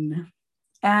 dun,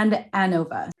 and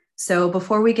ANOVA. So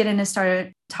before we get into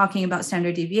start talking about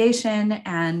standard deviation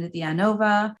and the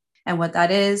ANOVA and what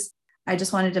that is, I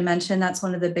just wanted to mention that's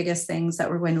one of the biggest things that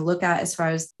we're going to look at as far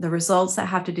as the results that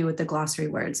have to do with the glossary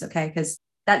words, okay? Because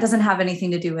that doesn't have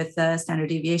anything to do with the standard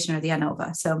deviation or the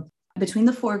ANOVA. So between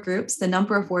the four groups, the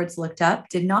number of words looked up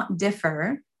did not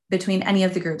differ between any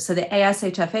of the groups. So the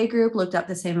ASHFA group looked up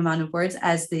the same amount of words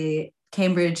as the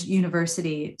Cambridge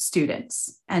University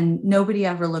students, and nobody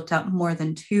ever looked up more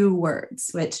than 2 words,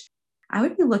 which I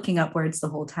would be looking up words the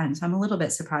whole time. So I'm a little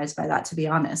bit surprised by that, to be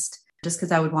honest, just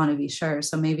because I would want to be sure.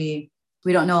 So maybe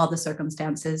we don't know all the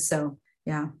circumstances. So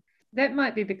yeah. That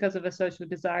might be because of a social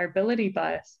desirability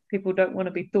bias. People don't want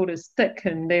to be thought as thick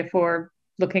and therefore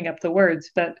looking up the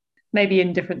words, but maybe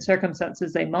in different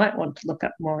circumstances, they might want to look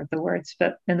up more of the words.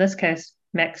 But in this case,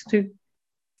 max 2.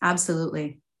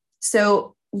 Absolutely.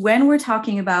 So when we're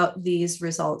talking about these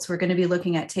results, we're going to be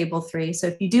looking at table 3. So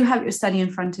if you do have your study in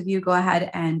front of you, go ahead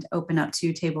and open up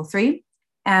to table 3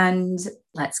 and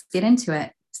let's get into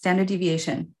it. Standard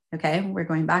deviation. Okay, we're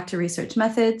going back to research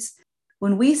methods.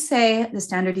 When we say the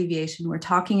standard deviation, we're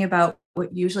talking about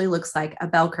what usually looks like a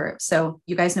bell curve. So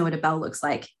you guys know what a bell looks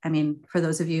like. I mean, for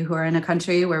those of you who are in a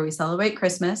country where we celebrate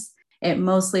Christmas, it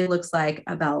mostly looks like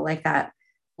a bell, like that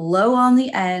low on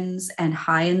the ends and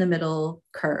high in the middle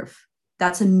curve.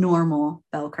 That's a normal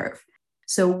bell curve.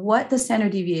 So what the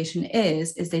standard deviation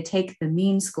is they take the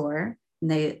mean score and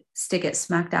they stick it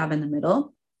smack dab in the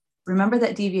middle. Remember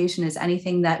that deviation is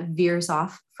anything that veers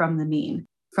off from the mean,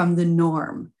 from the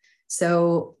norm.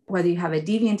 So whether you have a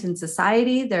deviant in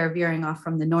society, they're veering off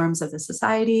from the norms of the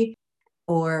society,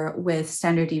 or with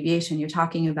standard deviation, you're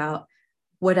talking about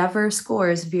whatever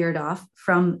scores veered off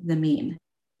from the mean.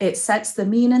 It sets the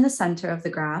mean in the center of the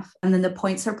graph, and then the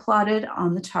points are plotted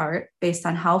on the chart based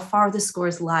on how far the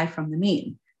scores lie from the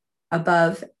mean,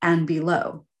 above and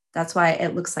below. That's why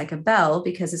it looks like a bell,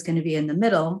 because it's going to be in the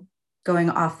middle, going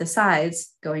off the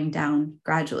sides, going down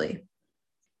gradually.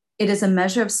 It is a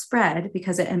measure of spread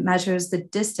because it measures the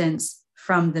distance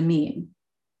from the mean.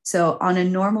 So on a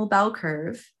normal bell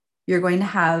curve, you're going to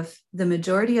have the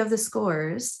majority of the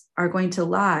scores are going to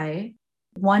lie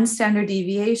 1 standard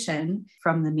deviation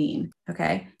from the mean,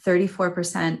 okay?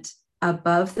 34%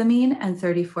 above the mean and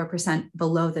 34%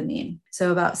 below the mean.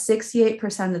 So about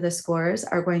 68% of the scores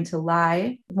are going to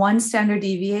lie 1 standard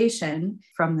deviation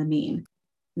from the mean.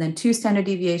 And then 2 standard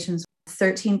deviations,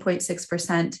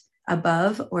 13.6%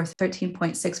 above or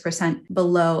 13.6%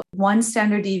 below 1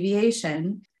 standard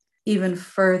deviation, even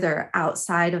further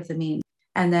outside of the mean.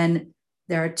 And then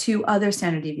there are 2 other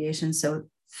standard deviations. So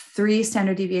 3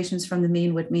 standard deviations from the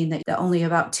mean would mean that only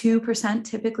about 2%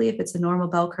 typically, if it's a normal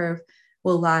bell curve,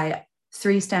 will lie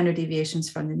 3 standard deviations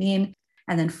from the mean.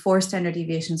 And then 4 standard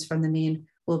deviations from the mean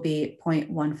will be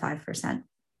 0.15%.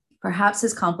 Perhaps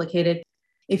it's complicated.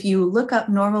 If you look up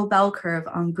normal bell curve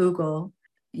on Google,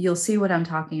 you'll see what I'm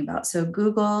talking about. So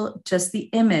Google just the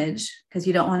image, because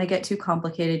you don't want to get too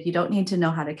complicated. You don't need to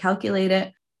know how to calculate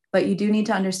it, but you do need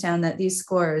to understand that these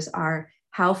scores are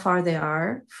how far they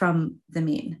are from the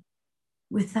mean.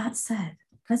 With that said,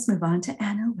 let's move on to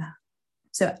ANOVA.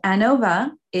 So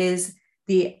ANOVA is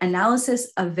the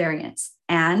analysis of variance.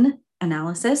 An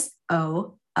analysis,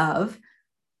 O of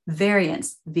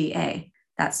variance, VA.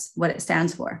 That's what it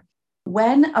stands for.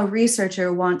 When a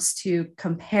researcher wants to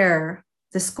compare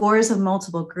the scores of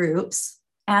multiple groups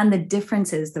and the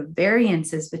differences, the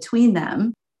variances between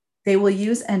them, they will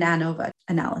use an ANOVA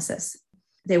analysis.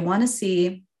 They want to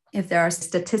see if there are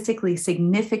statistically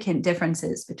significant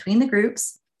differences between the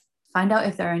groups, find out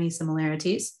if there are any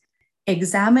similarities,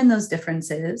 examine those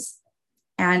differences,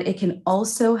 and it can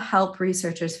also help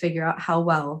researchers figure out how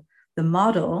well the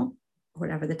model,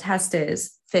 whatever the test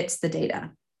is, fits the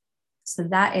data. So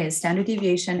that is standard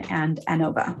deviation and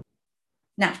ANOVA.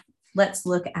 Now, let's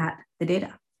look at the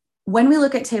data. When we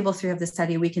look at table 3 of the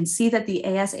study, we can see that the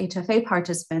AS-HFA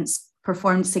participants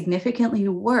performed significantly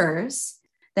worse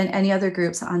than any other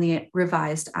groups on the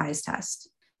revised eyes test.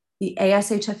 The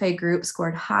AS-HFA group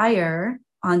scored higher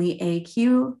on the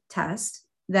AQ test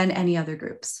than any other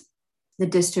groups. The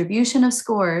distribution of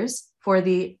scores for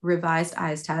the revised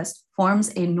eyes test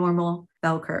forms a normal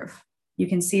bell curve. You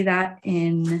can see that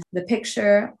in the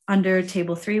picture under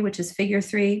table 3, which is figure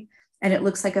 3, and it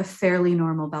looks like a fairly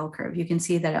normal bell curve. You can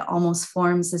see that it almost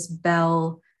forms this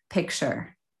bell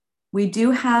picture. We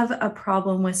do have a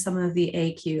problem with some of the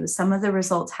AQs. Some of the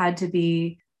results had to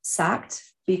be sacked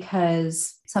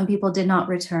because some people did not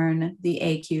return the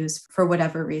AQs for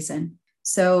whatever reason.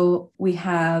 So we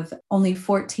have only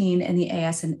 14 in the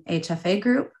AS and HFA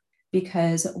group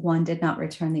because one did not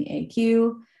return the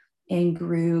AQ. In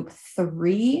group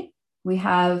 3, we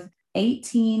have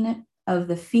 18 of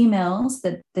the females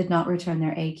that did not return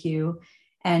their AQ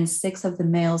and 6 of the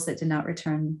males that did not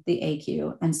return the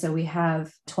AQ. And so we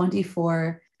have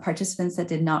 24 participants that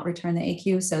did not return the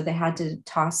AQ, so they had to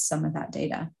toss some of that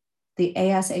data. The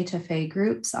AS-HFA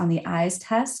groups on the eyes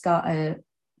test got a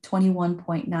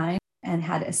 21.9 and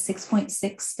had a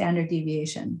 6.6 standard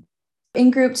deviation.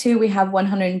 In group 2, we have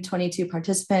 122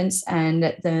 participants, and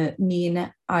the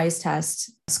mean eyes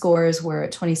test scores were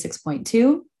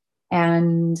 26.2,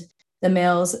 and the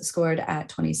males scored at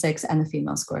 26 and the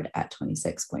females scored at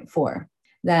 26.4.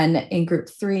 Then in group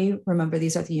 3, remember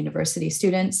these are the university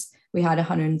students, we had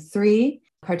 103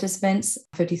 participants,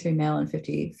 53 male and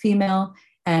 50 female,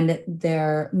 and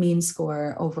their mean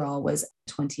score overall was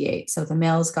 28. So the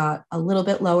males got a little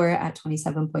bit lower at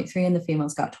 27.3 and the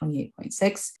females got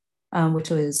 28.6, which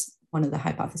was one of the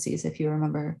hypotheses, if you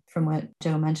remember from what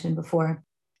Joe mentioned before.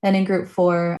 Then in group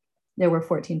 4, there were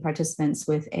 14 participants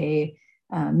with a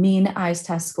mean eyes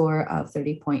test score of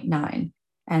 30.9,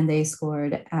 and they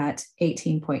scored at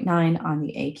 18.9 on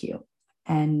the AQ.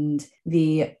 And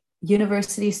the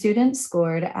university students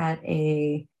scored at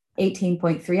a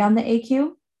 18.3 on the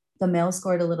AQ. The male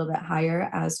scored a little bit higher,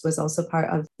 as was also part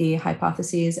of the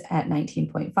hypotheses, at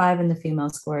 19.5, and the female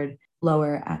scored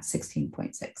lower at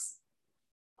 16.6.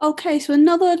 Okay, so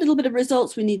another little bit of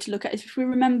results we need to look at is if we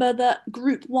remember that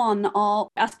group 1, our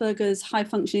Asperger's high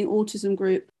functioning autism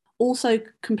group, also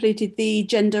completed the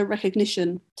gender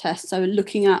recognition test. So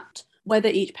looking at whether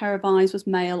each pair of eyes was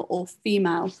male or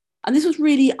female. And this was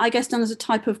really, I guess, done as a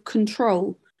type of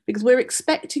control, because we're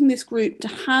expecting this group to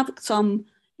have some,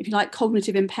 if you like,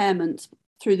 cognitive impairment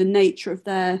through the nature of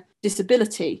their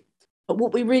disability. But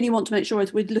what we really want to make sure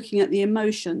is we're looking at the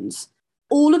emotions.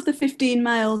 All of the 15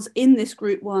 males in this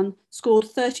group 1 scored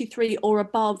 33 or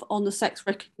above on the sex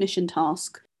recognition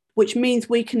task, which means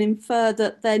we can infer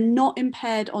that they're not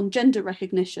impaired on gender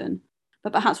recognition,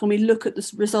 but perhaps when we look at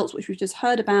the results which we've just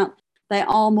heard about, they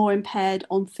are more impaired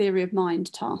on theory of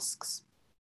mind tasks.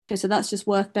 Okay, so that's just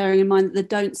worth bearing in mind that there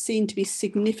don't seem to be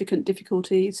significant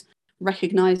difficulties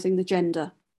recognising the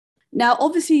gender. Now,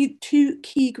 obviously, 2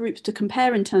 key groups to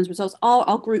compare in terms of results are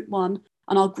our group 1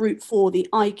 and our group 4, the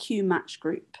IQ match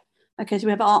group. Okay, so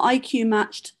we have our IQ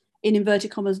matched, in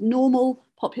inverted commas, normal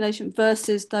population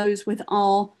versus those with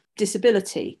our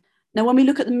disability. Now, when we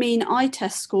look at the mean eye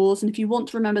test scores, and if you want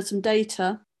to remember some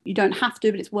data, you don't have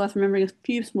to, but it's worth remembering a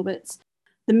few small bits.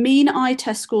 The mean eye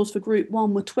test scores for group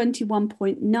 1 were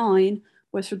 21.9,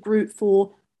 whereas for group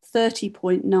 4,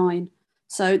 30.9.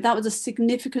 So that was a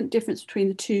significant difference between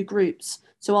the 2 groups.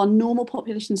 So our normal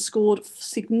population scored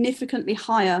significantly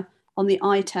higher on the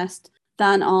eye test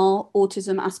than our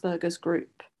autism Asperger's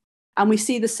group. And we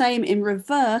see the same in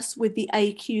reverse with the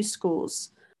AQ scores.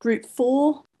 Group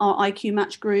 4, our IQ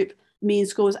match group, mean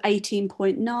score is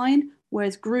 18.9,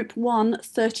 whereas group 1,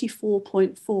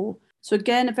 34.4. So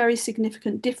again, a very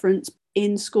significant difference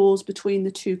in scores between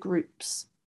the 2 groups.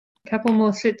 A couple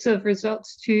more sets of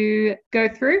results to go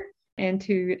through and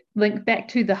to link back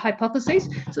to the hypotheses.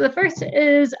 So the first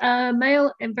is a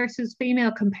male and versus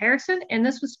female comparison, and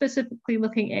this was specifically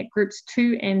looking at groups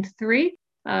 2 and 3,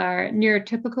 are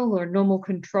neurotypical or normal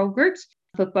control groups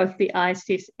for both the eyes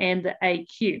test and the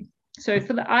AQ. So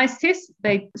for the eyes test,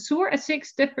 they saw a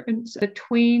sex difference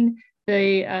between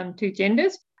the 2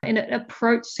 genders, and it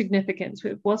approached significance.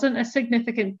 It wasn't a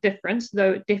significant difference,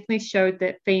 though it definitely showed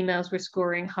that females were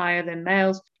scoring higher than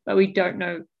males, but we don't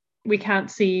know we can't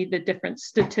see the difference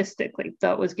statistically,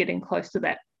 though it was getting close to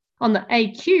that. On the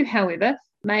AQ, however,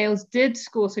 males did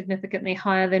score significantly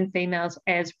higher than females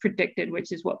as predicted,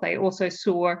 which is what they also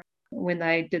saw when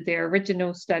they did their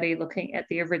original study looking at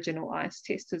the original ICE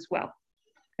test as well.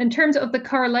 In terms of the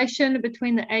correlation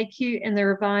between the AQ and the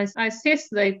revised ICE test,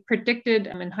 they predicted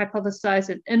and hypothesized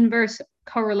an inverse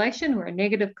correlation or a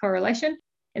negative correlation.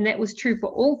 And that was true for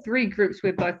all three groups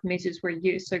where both measures were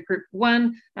used. So group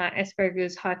 1,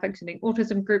 Asperger's high functioning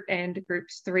autism group, and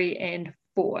groups 3 and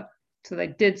 4. So they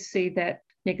did see that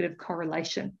negative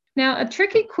correlation. Now, a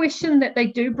tricky question that they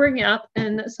do bring up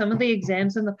in some of the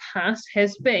exams in the past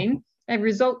has been a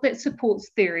result that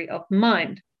supports theory of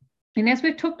mind. And as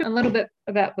we've talked a little bit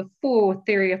about before with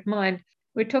theory of mind,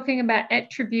 we're talking about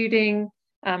attributing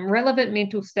relevant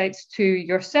mental states to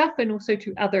yourself and also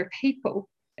to other people.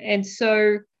 And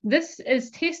so this is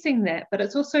testing that, but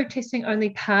it's also testing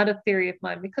only part of theory of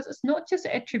mind, because it's not just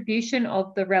attribution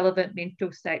of the relevant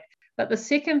mental state, but the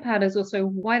second part is also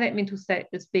why that mental state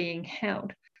is being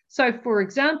held. So for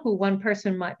example, one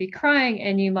person might be crying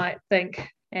and you might think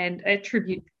and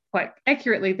attribute quite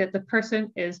accurately that the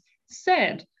person is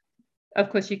sad. Of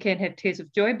course, you can have tears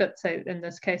of joy, but say in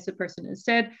this case, the person is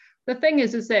sad. The thing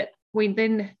is that we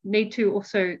then need to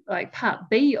also, like part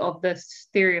B of this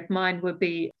theory of mind would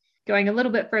be going a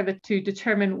little bit further to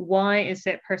determine why is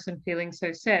that person feeling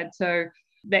so sad. So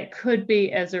that could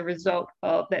be as a result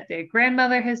of that their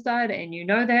grandmother has died and you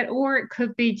know that, or it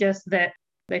could be just that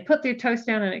they put their toast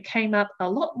down and it came up a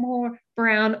lot more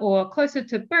brown or closer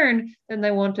to burn than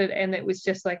they wanted, and it was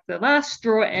just like the last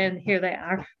straw, and here they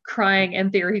are crying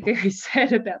and very, very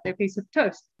sad about their piece of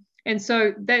toast. And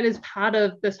so that is part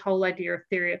of this whole idea of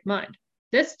theory of mind.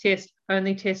 This test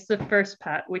only tests the first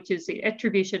part, which is the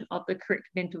attribution of the correct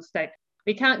mental state.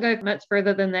 We can't go much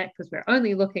further than that because we're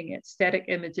only looking at static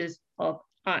images of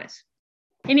eyes.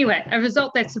 Anyway, a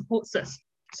result that supports this.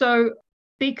 So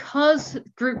because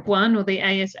group 1 or the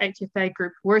AS-HFA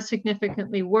group were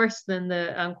significantly worse than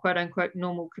the quote unquote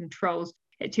normal controls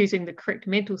at choosing the correct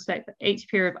mental state for each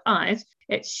pair of eyes,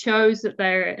 it shows that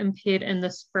they're impaired in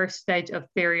this first stage of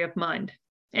theory of mind.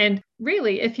 And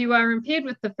really, if you are impaired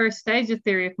with the first stage of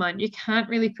theory of mind, you can't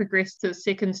really progress to the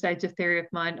second stage of theory of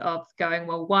mind of going,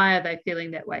 well, why are they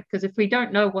feeling that way? Because if we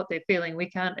don't know what they're feeling, we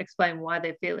can't explain why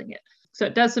they're feeling it. So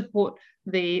it does support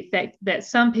the fact that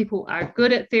some people are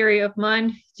good at theory of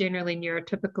mind, generally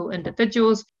neurotypical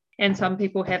individuals, and some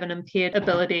people have an impaired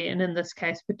ability, and in this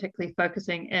case, particularly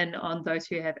focusing in on those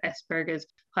who have Asperger's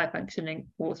high-functioning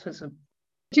autism.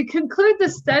 To conclude the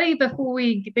study, before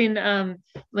we then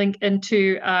link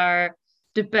into our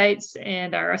debates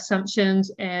and our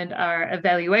assumptions and our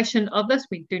evaluation of this,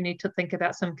 we do need to think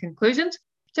about some conclusions.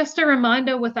 Just a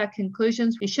reminder with our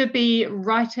conclusions, you should be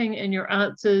writing in your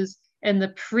answers in the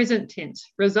present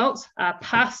tense. Results are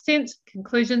past tense,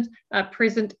 conclusions are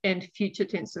present and future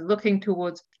tense. So looking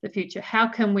towards the future, how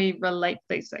can we relate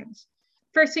these things?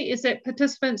 Firstly, is that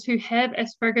participants who have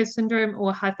Asperger's syndrome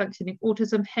or high-functioning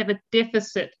autism have a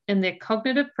deficit in their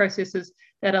cognitive processes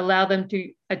that allow them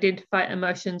to identify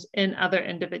emotions in other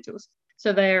individuals.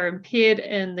 So they are impaired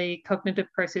in the cognitive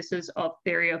processes of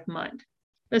theory of mind.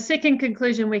 The second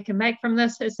conclusion we can make from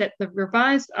this is that the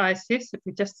revised ICE test, if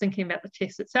we're just thinking about the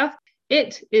test itself,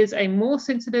 it is a more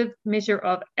sensitive measure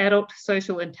of adult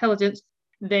social intelligence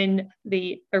than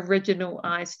the original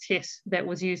ICE test that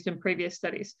was used in previous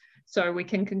studies. So we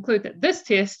can conclude that this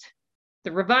test,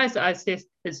 the revised ICE test,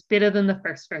 is better than the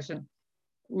first version.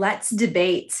 Let's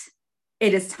debate.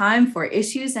 It is time for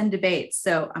issues and debates.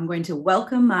 So I'm going to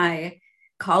welcome my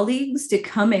colleagues to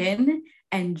come in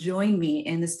and join me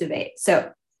in this debate.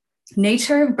 So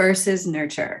nature versus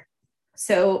nurture.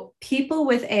 So people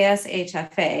with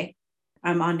AS-HFA,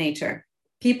 I'm on nature.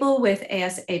 People with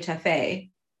AS-HFA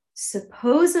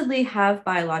supposedly have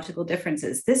biological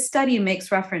differences. This study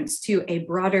makes reference to a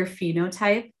broader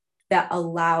phenotype that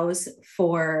allows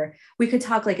for, we could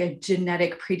talk like a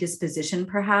genetic predisposition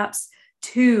perhaps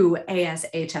to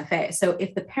AS-HFA. So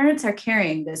if the parents are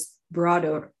carrying this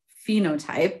broader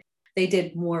phenotype, they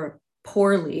did more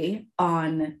poorly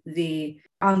on the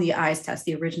ICE test,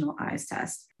 the original ICE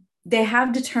test. They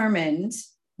have determined,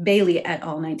 Bailey et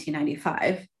al.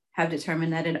 1995, have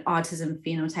determined that an autism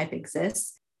phenotype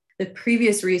exists. The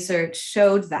previous research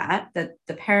showed that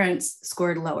the parents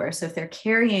scored lower. So if they're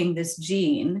carrying this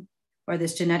gene or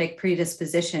this genetic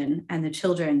predisposition and the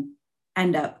children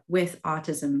end up with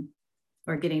autism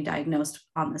or getting diagnosed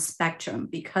on the spectrum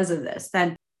because of this,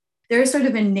 then there is sort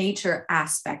of a nature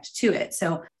aspect to it.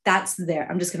 So that's there.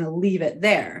 I'm just going to leave it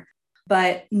there.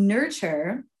 But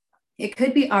nurture, it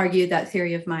could be argued that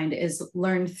theory of mind is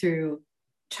learned through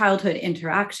childhood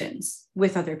interactions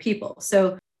with other people.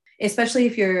 So especially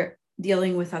if you're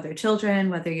dealing with other children,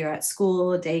 whether you're at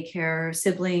school, daycare,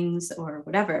 siblings, or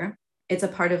whatever, it's a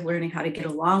part of learning how to get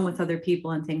along with other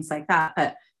people and things like that.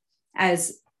 But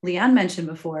as Leanne mentioned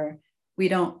before, we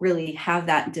don't really have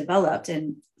that developed.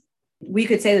 And we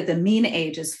could say that the mean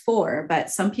age is 4,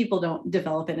 but some people don't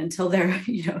develop it until they're,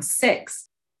 6.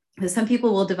 But some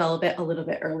people will develop it a little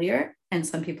bit earlier, and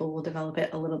some people will develop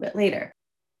it a little bit later.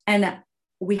 And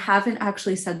we haven't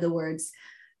actually said the words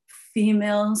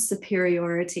female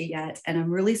superiority yet. And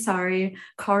I'm really sorry,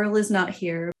 Carl is not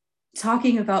here.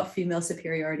 Talking about female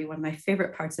superiority, one of my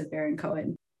favorite parts of Baron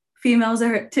Cohen. Females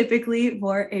are typically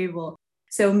more able.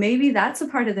 So maybe that's a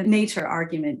part of the nature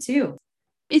argument too.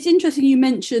 It's interesting you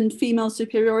mentioned female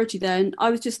superiority there. And I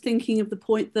was just thinking of the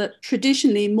point that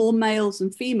traditionally more males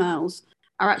than females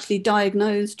are actually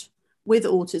diagnosed with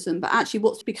autism. But actually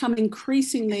what's become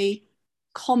increasingly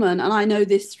common, and I know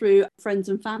this through friends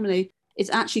and family, is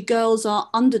actually girls are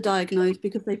underdiagnosed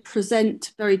because they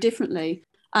present very differently.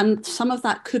 And some of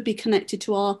that could be connected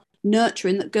to our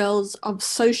nurturing, that girls are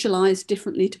socialized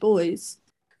differently to boys.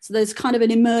 So there's kind of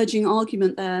an emerging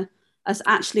argument there as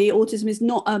actually autism is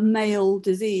not a male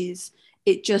disease.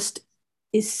 It just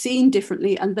is seen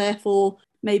differently, and therefore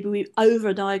maybe we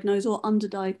overdiagnose or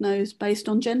underdiagnose based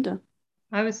on gender.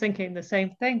 I was thinking the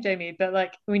same thing, Jamie, but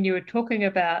like when you were talking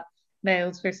about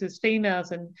males versus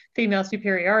females and female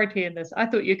superiority in this, I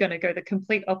thought you're going to go the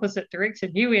complete opposite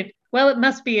direction. You went, well, it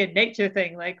must be a nature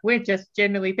thing, like we're just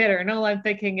generally better. And all I'm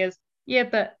thinking is, yeah,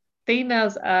 but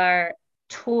females are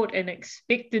taught and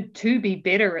expected to be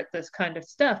better at this kind of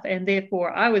stuff. And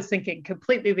therefore I was thinking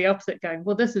completely the opposite, going,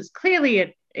 well, this is clearly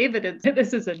an evidence that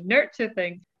this is a nurture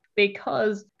thing,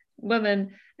 because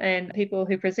women and people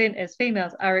who present as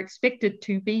females are expected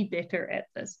to be better at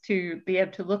this, to be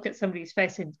able to look at somebody's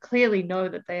face and clearly know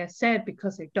that they are sad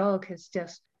because their dog has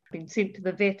just been sent to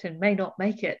the vet and may not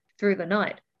make it through the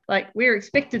night. Like, we're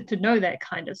expected to know that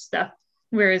kind of stuff.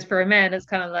 Whereas for a man, it's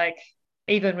kind of like,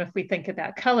 even if we think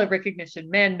about color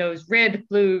recognition, man knows red,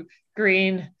 blue,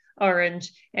 green,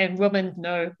 orange, and women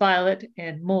know violet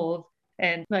and mauve,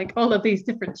 and like all of these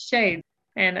different shades.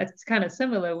 And it's kind of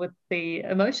similar with the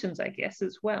emotions, I guess,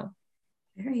 as well.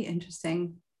 Very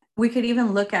interesting. We could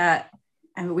even look at,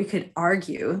 and we could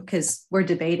argue, because we're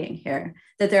debating here,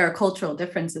 that there are cultural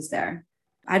differences there.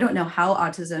 I don't know how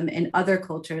autism in other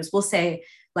cultures, we'll say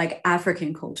like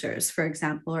African cultures, for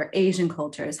example, or Asian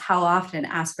cultures, how often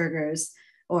Asperger's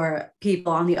or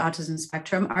people on the autism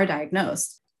spectrum are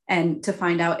diagnosed. And to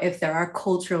find out if there are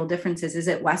cultural differences, is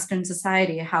it Western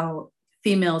society, how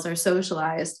females are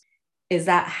socialized? Is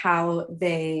that how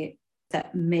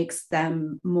that makes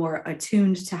them more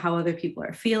attuned to how other people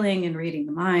are feeling and reading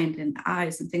the mind and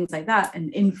eyes and things like that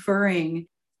and inferring?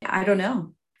 I don't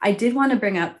know. I did want to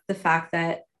bring up the fact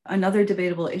that another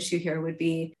debatable issue here would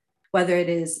be whether it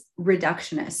is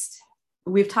reductionist.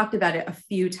 We've talked about it a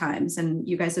few times, and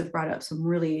you guys have brought up some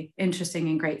really interesting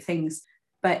and great things.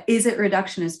 But is it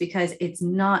reductionist because it's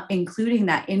not including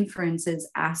that inferences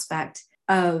aspect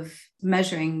of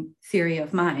measuring theory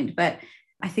of mind? But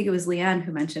I think it was Leanne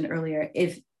who mentioned earlier,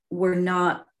 if we're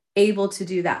not able to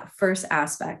do that first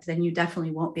aspect, then you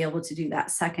definitely won't be able to do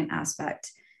that second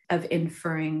aspect of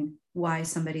inferring why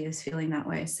somebody is feeling that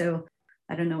way. So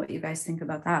I don't know what you guys think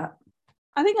about that.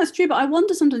 I think that's true, but I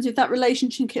wonder sometimes if that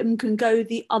relationship can go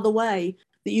the other way,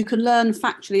 that you can learn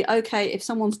factually, okay, if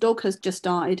someone's dog has just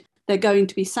died, they're going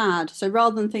to be sad. So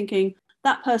rather than thinking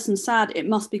that person's sad, it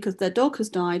must be because their dog has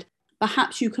died,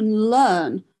 perhaps you can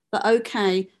learn that,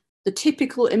 okay, the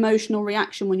typical emotional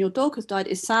reaction when your dog has died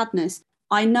is sadness.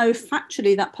 I know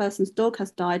factually that person's dog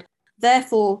has died.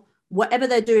 Therefore, whatever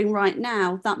they're doing right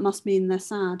now, that must mean they're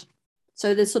sad.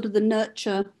 So there's sort of the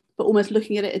nurture, but almost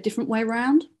looking at it a different way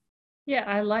around. Yeah,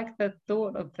 I like the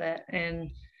thought of that,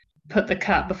 and put the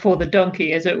cart before the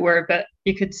donkey, as it were, but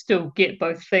you could still get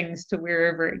both things to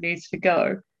wherever it needs to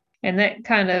go. And that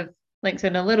kind of links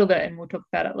in a little bit, and we'll talk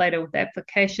about it later, with the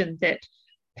application that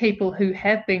people who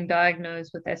have been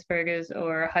diagnosed with Asperger's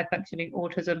or high functioning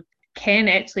autism can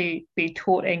actually be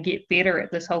taught and get better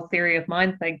at this whole theory of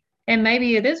mind thing. And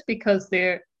maybe it is because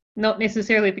they're not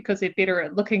necessarily because they're better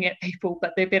at looking at people,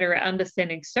 but they're better at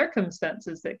understanding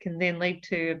circumstances that can then lead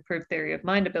to improved theory of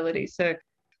mind ability. So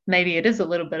maybe it is a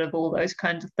little bit of all those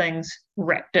kinds of things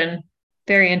wrapped in.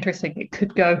 Very interesting. It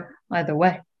could go either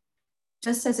way.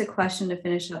 Just as a question to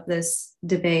finish up this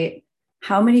debate,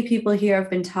 how many people here have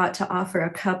been taught to offer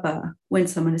a cuppa when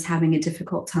someone is having a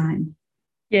difficult time?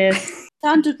 Yes.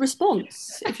 Standard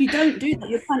response. If you don't do that,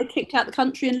 you're kind of kicked out the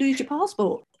country and lose your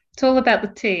passport. It's all about the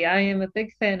tea. I am a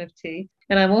big fan of tea.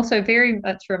 And I'm also very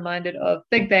much reminded of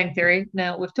Big Bang Theory.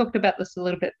 Now, we've talked about this a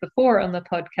little bit before on the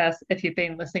podcast if you've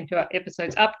been listening to our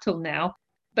episodes up till now.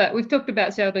 But we've talked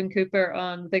about Sheldon Cooper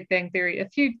on Big Bang Theory a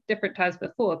few different times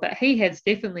before. But he has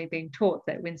definitely been taught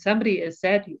that when somebody is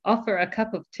sad, you offer a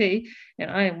cup of tea.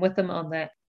 And I am with him on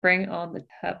that. Bring on the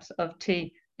cups of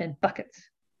tea in buckets.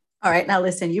 All right, now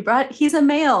listen, he's a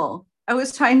male. I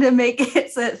was trying to make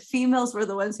it so that females were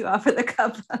the ones who offer the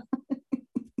cup.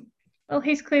 Well,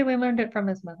 he's clearly learned it from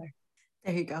his mother.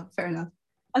 There you go. Fair enough.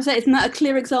 I'd say, isn't that a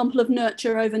clear example of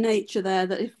nurture over nature there?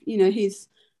 That if,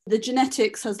 the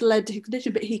genetics has led to his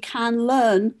condition, but he can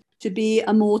learn to be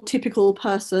a more typical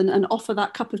person and offer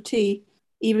that cup of tea,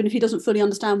 even if he doesn't fully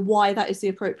understand why that is the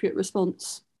appropriate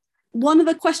response. One of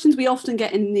the questions we often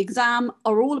get in the exam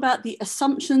are all about the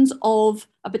assumptions of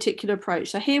a particular approach.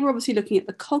 So here we're obviously looking at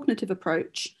the cognitive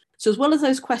approach. So as well as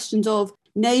those questions of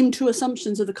name two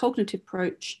assumptions of the cognitive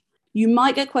approach, you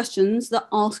might get questions that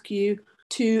ask you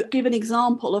to give an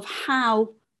example of how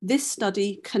this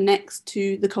study connects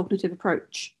to the cognitive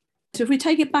approach. So if we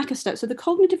take it back a step, so the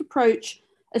cognitive approach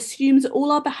assumes that all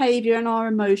our behavior and our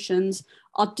emotions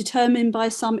are determined by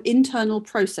some internal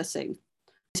processing.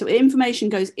 So information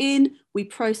goes in, we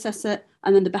process it,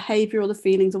 and then the behavior or the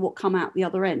feelings are what come out the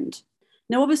other end.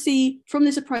 Now, obviously, from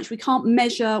this approach, we can't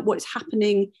measure what's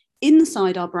happening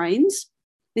inside our brains.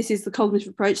 This is the cognitive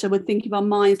approach. So we're thinking of our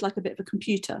minds like a bit of a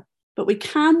computer, but we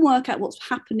can work out what's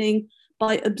happening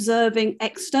by observing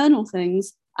external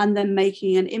things and then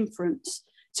making an inference.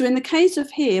 So in the case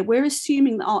of here, we're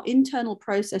assuming that our internal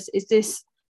process is this,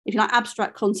 if you like,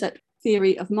 abstract concept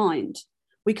theory of mind.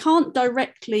 We can't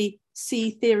directly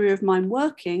see theory of mind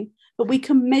working, but we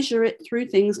can measure it through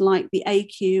things like the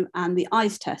AQ and the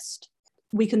ICE test.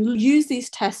 We can use these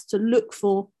tests to look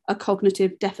for a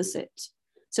cognitive deficit.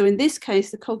 So in this case,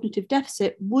 the cognitive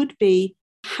deficit would be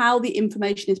how the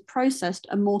information is processed,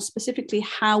 and more specifically,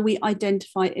 how we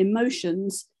identify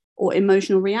emotions or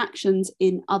emotional reactions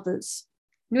in others.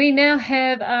 We now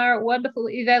have our wonderful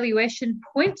evaluation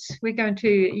points. We're going to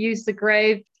use the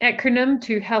GRAVE acronym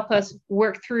to help us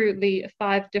work through the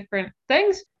 5 different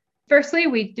things. Firstly,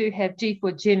 we do have G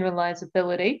for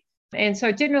generalizability. And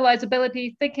so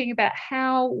generalizability, thinking about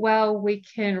how well we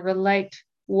can relate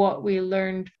what we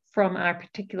learned from our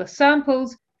particular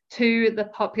samples to the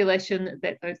population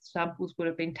that those samples would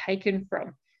have been taken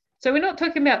from. So we're not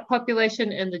talking about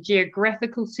population in the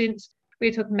geographical sense.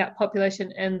 We're talking about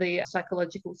population in the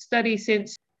psychological study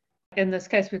sense. In this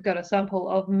case, we've got a sample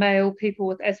of male people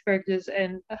with Asperger's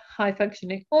and high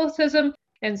functioning autism.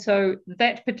 And so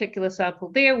that particular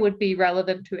sample there would be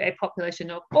relevant to a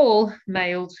population of all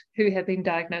males who have been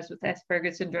diagnosed with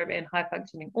Asperger's syndrome and high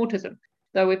functioning autism.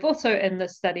 Though we've also in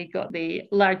this study got the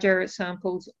larger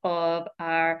samples of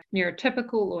our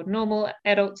neurotypical or normal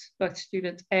adults, both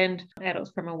students and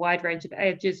adults from a wide range of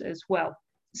ages as well.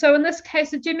 So in this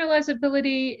case, the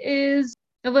generalizability is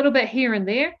a little bit here and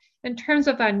there. In terms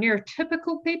of our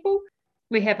neurotypical people,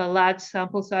 we have a large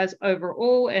sample size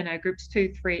overall in our groups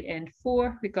 2, 3, and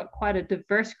 4. We've got quite a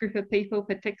diverse group of people,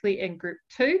 particularly in group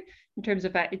 2, in terms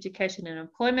of our education and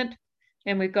employment.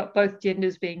 And we've got both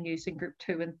genders being used in group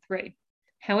 2 and 3.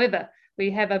 However, we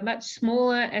have a much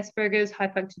smaller Asperger's high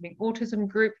functioning autism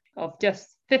group of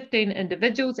just 15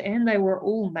 individuals, and they were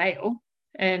all male.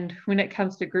 And when it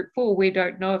comes to group 4, we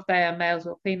don't know if they are males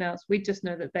or females. We just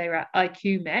know that they are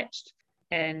IQ matched,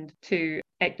 and to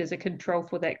act as a control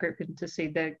for that group and to see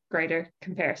the greater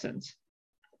comparisons.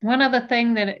 One other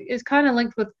thing that is kind of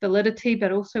linked with validity,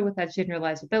 but also with our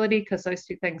generalizability, because those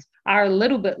two things are a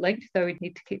little bit linked, though we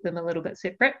need to keep them a little bit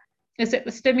separate, is that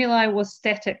the stimuli was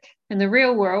static. In the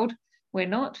real world, we're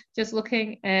not just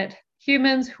looking at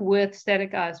humans with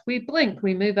static eyes. We blink,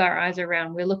 we move our eyes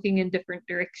around, we're looking in different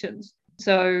directions.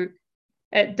 So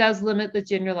it does limit the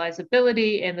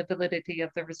generalizability and the validity of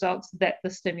the results that the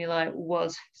stimuli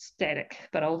was static.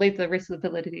 But I'll leave the rest of the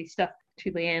validity stuff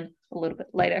to Leanne a little bit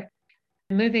later.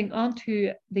 Moving on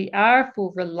to the R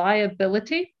for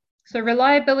reliability. So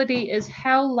reliability is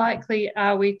how likely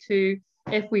are we to,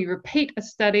 if we repeat a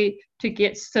study, to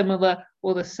get similar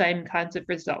or the same kinds of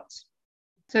results.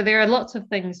 So there are lots of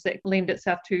things that lend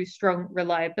itself to strong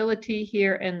reliability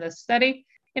here in this study.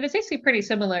 And it's actually pretty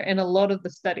similar in a lot of the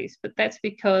studies, but that's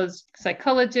because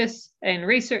psychologists and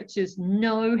researchers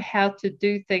know how to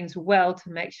do things well to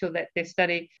make sure that their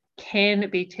study can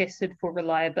be tested for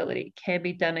reliability, can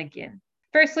be done again.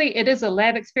 Firstly, it is a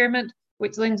lab experiment,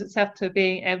 which lends itself to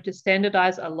being able to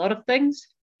standardize a lot of things.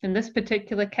 In this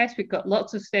particular case, we've got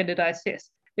lots of standardized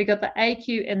tests. We've got the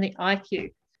AQ and the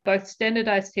IQ. both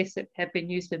standardized tests that have been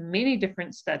used in many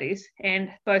different studies, and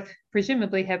both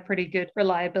presumably have pretty good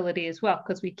reliability as well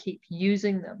because we keep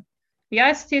using them. The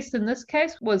ICE test in this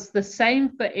case was the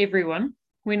same for everyone.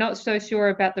 We're not so sure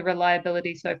about the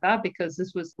reliability so far because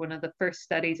this was one of the first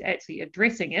studies actually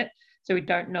addressing it. So we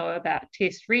don't know about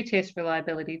retest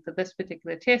reliability for this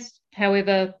particular test.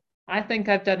 However, I think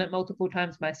I've done it multiple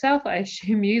times myself. I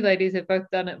assume you ladies have both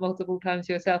done it multiple times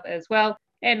yourself as well.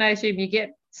 And I assume you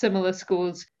get similar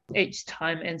scores each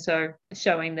time. And so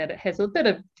showing that it has a bit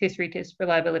of retest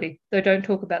reliability, though don't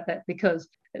talk about that because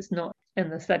it's not in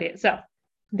the study itself.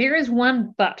 There is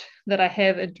one but that I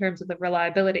have in terms of the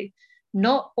reliability.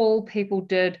 Not all people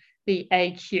did the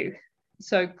AQ.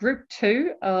 So group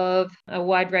 2 of a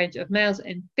wide range of males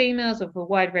and females of a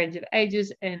wide range of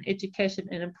ages and education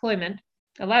and employment,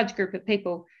 a large group of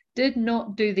people did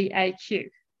not do the AQ.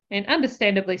 And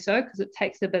understandably so, because it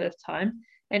takes a bit of time.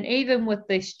 And even with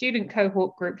the student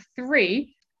cohort group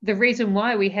 3, the reason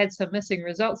why we had some missing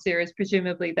results there is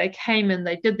presumably they came and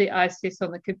they did the ICE test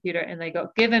on the computer and they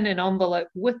got given an envelope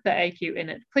with the AQ in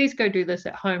it. Please go do this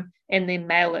at home and then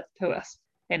mail it to us.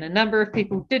 And a number of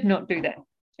people did not do that.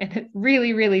 And it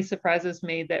really, really surprises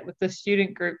me that with the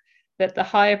student group, that the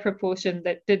higher proportion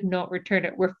that did not return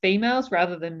it were females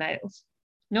rather than males.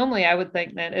 Normally, I would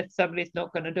think that if somebody's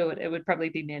not going to do it, it would probably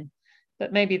be men.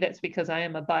 But maybe that's because I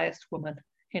am a biased woman.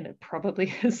 And it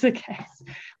probably is the case.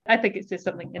 I think it's just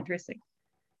something interesting.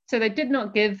 So they did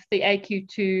not give the AQ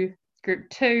to group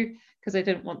 2 because they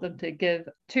didn't want them to give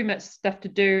too much stuff to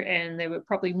do. And there were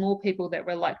probably more people that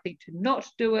were likely to not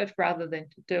do it rather than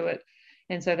to do it.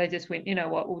 And so they just went, you know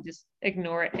what, we'll just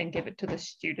ignore it and give it to the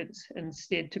students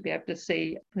instead to be able to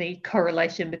see the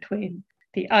correlation between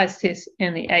the ICE test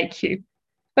and the AQ.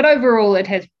 But overall, it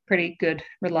has pretty good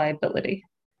reliability.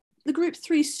 The group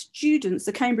 3 students,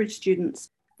 the Cambridge students,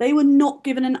 they were not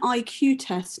given an IQ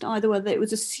test either, whether it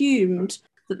was assumed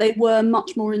that they were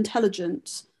much more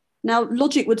intelligent. Now,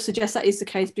 logic would suggest that is the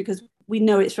case because we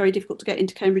know it's very difficult to get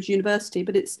into Cambridge University,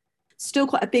 but it's still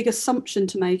quite a big assumption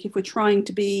to make if we're trying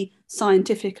to be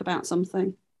scientific about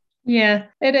something. Yeah,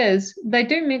 it is. They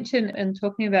do mention in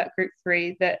talking about group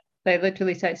 3 that they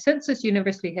literally say, since this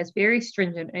university has very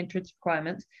stringent entrance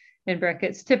requirements, in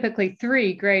brackets, typically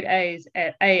 3 grade A's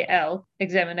at AL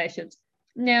examinations.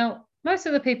 Now, most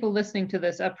of the people listening to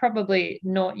this are probably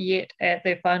not yet at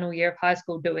their final year of high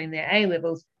school doing their A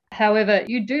levels. However,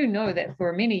 you do know that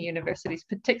for many universities,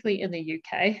 particularly in the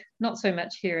UK, not so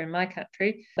much here in my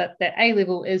country, but that A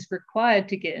level is required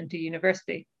to get into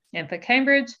university. And for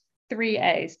Cambridge, 3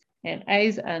 A's. And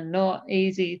A's are not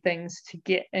easy things to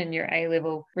get in your A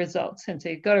level results. And so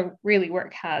you've got to really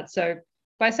work hard. So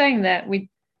by saying that,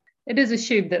 it is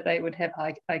assumed that they would have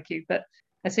high IQ, but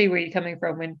I see where you're coming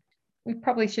from when we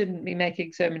probably shouldn't be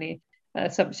making so many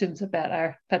assumptions about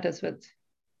our participants.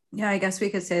 Yeah, I guess we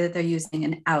could say that they're using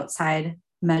an outside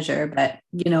measure, but,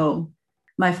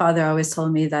 my father always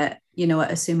told me that,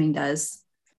 what assuming does.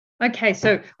 Okay,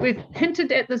 so we've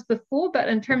hinted at this before, but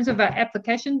in terms of our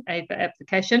application, A for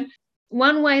application,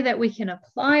 one way that we can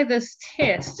apply this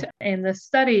test and this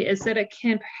study is that it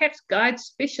can perhaps guide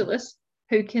specialists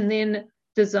who can then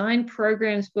design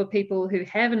programs for people who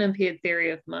have an impaired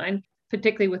theory of mind,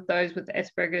 particularly with those with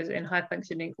Asperger's and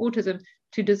high-functioning autism,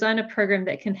 to design a program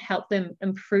that can help them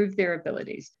improve their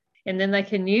abilities. And then they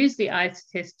can use the ICE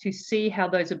test to see how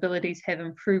those abilities have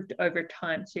improved over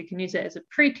time. So you can use it as a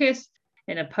pre-test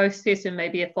and a post-test and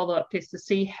maybe a follow-up test to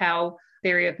see how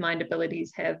theory of mind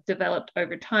abilities have developed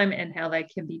over time and how they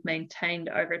can be maintained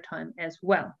over time as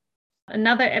well.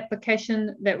 Another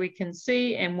application that we can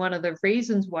see, and one of the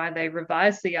reasons why they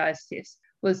revised the ICE test,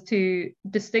 was to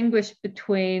distinguish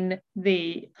between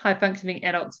the high-functioning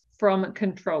adults from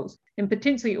controls, and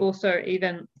potentially also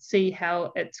even see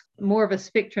how it's more of a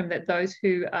spectrum, that those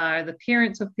who are the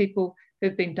parents of people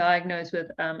who've been diagnosed with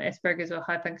Asperger's or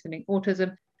high-functioning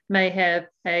autism may have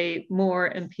a more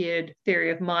impaired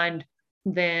theory of mind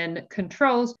than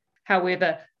controls.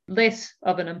 However, less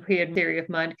of an impaired theory of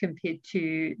mind compared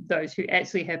to those who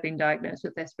actually have been diagnosed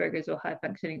with Asperger's or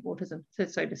high-functioning autism.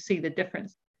 So to see the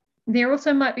difference. There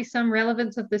also might be some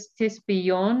relevance of this test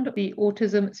beyond the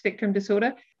autism spectrum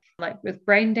disorder, like with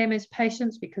brain damage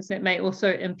patients, because that may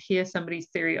also impair somebody's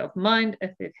theory of mind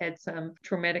if they've had some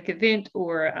traumatic event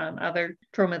or other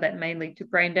trauma that may lead to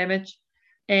brain damage.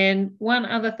 And one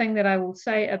other thing that I will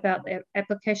say about the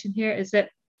application here is that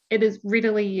it is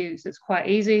readily used. It's quite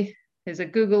easy. There's a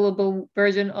Googleable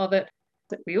version of it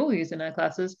that we all use in our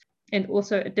classes. And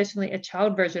also, additionally, a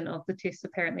child version of the test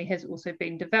apparently has also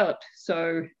been developed.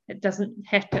 So it doesn't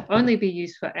have to only be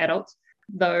used for adults,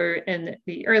 though in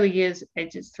the early years,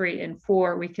 ages 3 and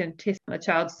 4, we can test a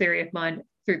child's theory of mind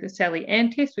through the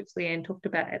Sally-Ann test, which Leanne talked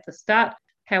about at the start.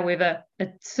 However, a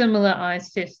similar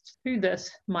eyes test to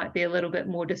this might be a little bit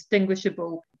more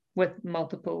distinguishable with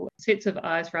multiple sets of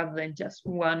eyes rather than just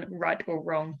one right or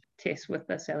wrong test with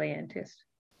the Sally-Ann test.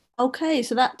 Okay,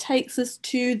 so that takes us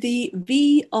to the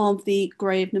V of the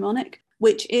grave mnemonic,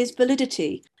 which is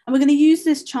validity. And we're going to use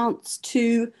this chance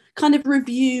to kind of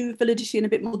review validity in a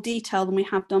bit more detail than we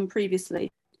have done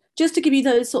previously, just to give you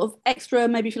those sort of extra,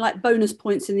 maybe if you like, bonus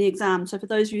points in the exam. So for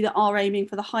those of you that are aiming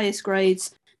for the highest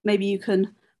grades, maybe you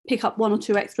can pick up 1 or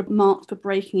 2 extra marks for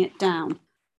breaking it down.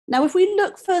 Now, if we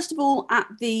look first of all at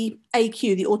the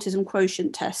AQ, the autism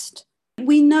quotient test,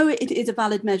 we know it is a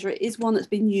valid measure. It is one that's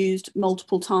been used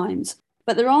multiple times,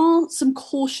 but there are some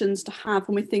cautions to have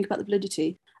when we think about the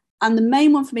validity. And the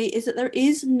main one for me is that there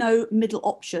is no middle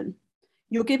option.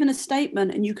 You're given a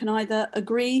statement and you can either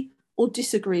agree or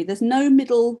disagree. There's no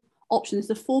middle option. It's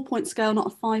a 4-point scale, not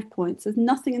a 5 points. There's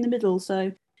nothing in the middle.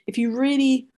 So if you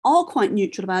really are quite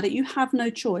neutral about it, you have no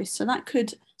choice. So that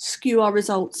could skew our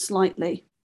results slightly.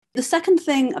 The second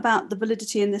thing about the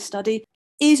validity in this study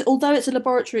is, although it's a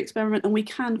laboratory experiment and we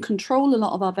can control a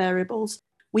lot of our variables,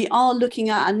 we are looking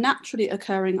at a naturally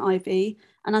occurring IV.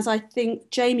 And as I think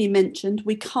Jamie mentioned,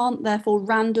 we can't therefore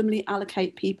randomly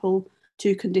allocate people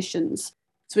to conditions.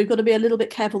 So we've got to be a little bit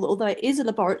careful that although it is a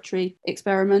laboratory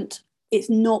experiment, it's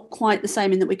not quite the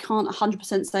same in that we can't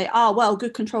 100% say, well,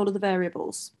 good control of the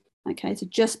variables. Okay, so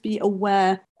just be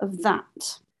aware of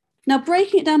that. Now,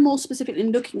 breaking it down more specifically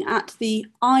and looking at the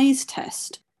eyes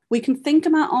test, we can think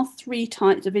about our 3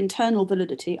 types of internal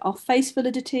validity: our face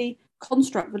validity,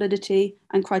 construct validity,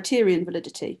 and criterion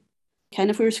validity. Okay,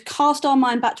 and if we were to cast our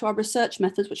mind back to our research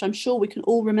methods, which I'm sure we can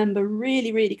all remember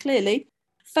really, really clearly,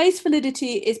 face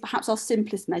validity is perhaps our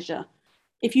simplest measure.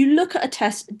 If you look at a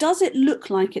test, does it look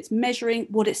like it's measuring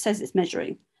what it says it's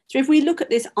measuring? So if we look at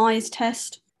this eyes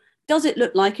test, does it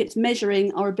look like it's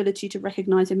measuring our ability to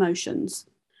recognise emotions?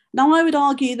 Now, I would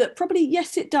argue that probably,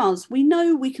 yes, it does. We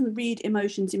know we can read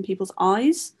emotions in people's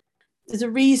eyes. There's a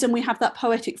reason we have that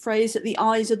poetic phrase that the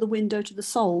eyes are the window to the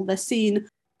soul. They're seen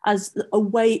as a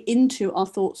way into our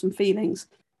thoughts and feelings.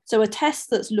 So a test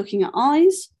that's looking at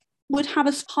eyes would have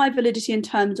a high validity in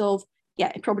terms of,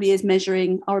 yeah, it probably is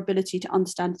measuring our ability to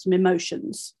understand some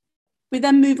emotions. We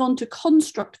then move on to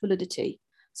construct validity.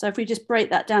 So if we just break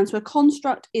that down, so a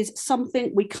construct is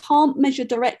something we can't measure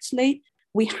directly.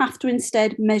 We have to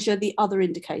instead measure the other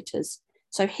indicators.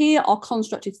 So here our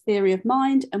construct is theory of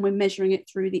mind, and we're measuring it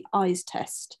through the eyes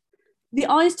test. The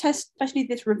eyes test, especially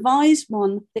this revised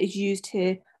one that is used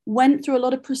here, went through a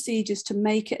lot of procedures to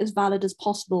make it as valid as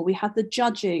possible. We had the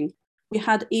judging, we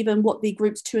had even what the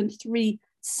groups 2 and 3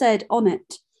 said on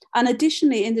it. And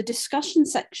additionally, in the discussion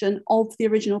section of the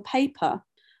original paper,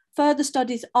 further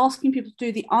studies asking people to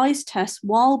do the eyes test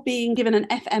while being given an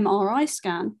fMRI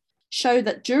scan show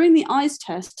that during the eyes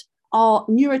test, our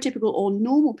neurotypical or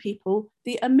normal people,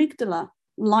 the amygdala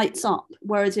lights up,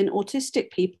 whereas in autistic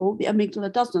people, the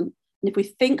amygdala doesn't. And if we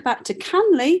think back to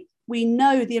Canley, we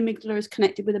know the amygdala is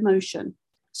connected with emotion.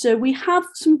 So we have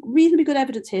some reasonably good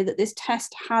evidence here that this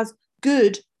test has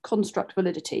good construct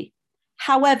validity.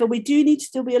 However, we do need to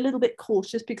still be a little bit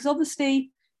cautious because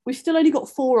obviously we've still only got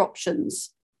 4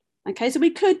 options. Okay, so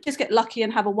we could just get lucky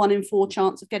and have a 1 in 4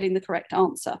 chance of getting the correct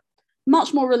answer.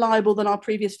 Much more reliable than our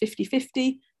previous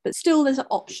 50-50, but still there's an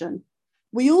option.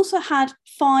 We also had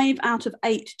 5 out of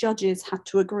 8 judges had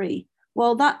to agree.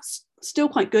 Well, that's still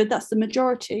quite good. That's the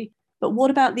majority. But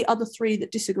what about the other 3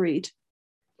 that disagreed?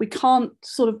 We can't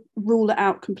sort of rule it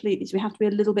out completely. So we have to be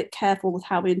a little bit careful with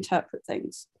how we interpret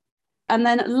things. And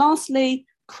then lastly,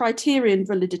 criterion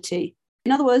validity.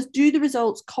 In other words, do the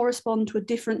results correspond to a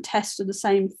different test of the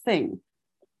same thing?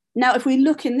 Now, if we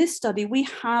look in this study, we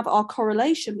have our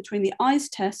correlation between the eyes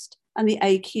test and the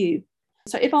AQ.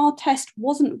 So if our test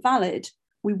wasn't valid,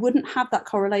 we wouldn't have that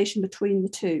correlation between the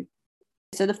 2.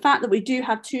 So the fact that we do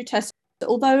have 2 tests,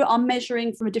 although are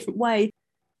measuring from a different way,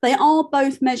 they are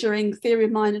both measuring theory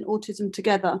of mind and autism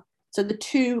together. So the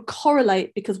 2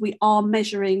 correlate because we are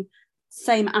measuring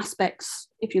same aspects,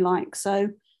 if you like. So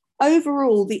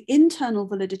overall, the internal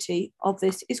validity of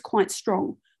this is quite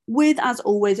strong, with, as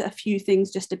always, a few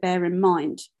things just to bear in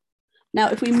mind. Now,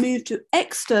 if we move to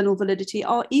external validity,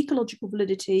 our ecological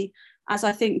validity, as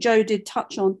I think Joe did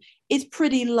touch on, is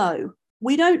pretty low.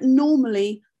 We don't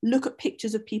normally look at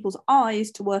pictures of people's eyes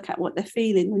to work out what they're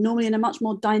feeling. We're normally in a much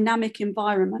more dynamic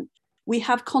environment. We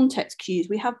have context cues,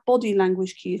 we have body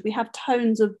language cues, we have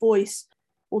tones of voice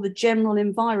or the general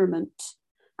environment.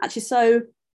 Actually, so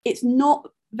it's not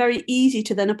very easy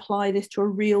to then apply this to a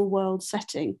real world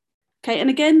setting. Okay, and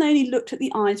again, they only looked at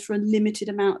the eyes for a limited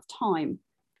amount of time.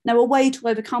 Now, a way to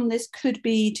overcome this could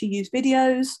be to use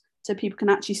videos so people can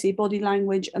actually see body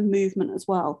language and movement as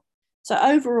well. So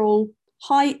overall,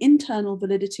 high internal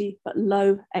validity, but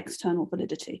low external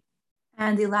validity.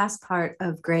 And the last part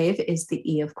of GRAVE is the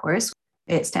E, of course.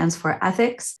 It stands for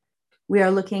ethics. We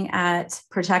are looking at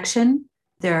protection.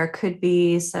 There could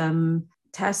be some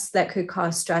tests that could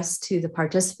cause stress to the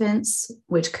participants,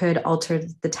 which could alter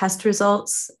the test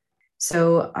results.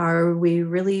 So are we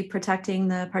really protecting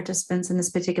the participants in this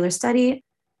particular study?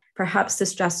 Perhaps the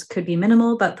stress could be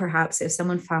minimal, but perhaps if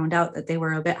someone found out that they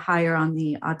were a bit higher on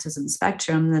the autism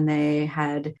spectrum than they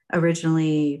had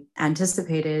originally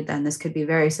anticipated, then this could be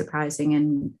very surprising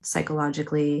and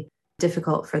psychologically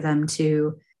difficult for them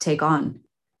to take on.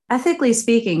 Ethically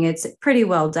speaking, it's pretty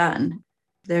well done.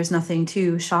 There's nothing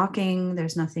too shocking.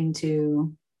 There's nothing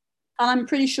too... And I'm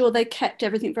pretty sure they kept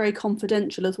everything very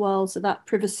confidential as well. So that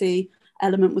privacy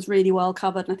element was really well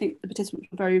covered. And I think the participants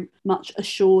were very much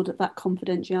assured of that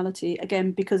confidentiality,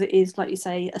 again, because it is, like you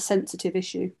say, a sensitive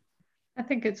issue. I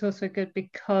think it's also good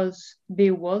because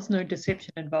there was no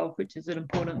deception involved, which is an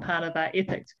important part of our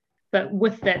ethics. But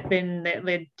with that, then that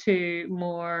led to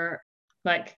more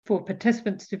like for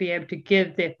participants to be able to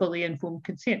give their fully informed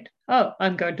consent. Oh,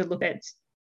 I'm going to look at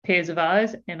pairs of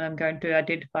eyes and I'm going to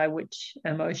identify which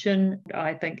emotion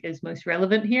I think is most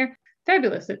relevant here.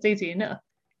 Fabulous. It's easy enough.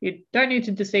 You don't need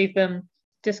to deceive them.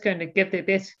 Just going to give their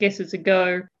best guesses a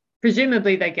go.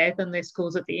 Presumably they gave them their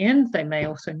scores at the end. They may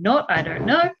also not. I don't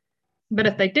know. But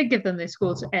if they did give them their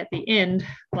scores at the end,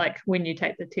 like when you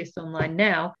take the test online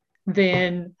now,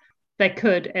 then they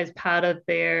could, as part of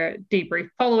their debrief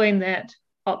following that,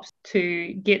 opt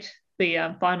to get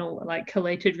the final like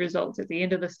collated results at the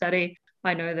end of the study.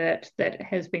 I know that that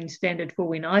has been standard for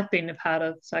when I've been a part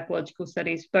of psychological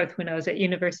studies, both when I was at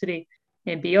university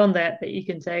and beyond that you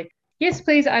can say, yes,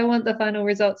 please, I want the final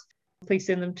results. Please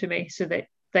send them to me so that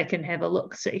they can have a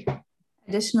look-see.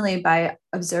 Additionally, by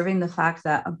observing the fact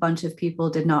that a bunch of people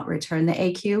did not return the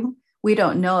AQ, we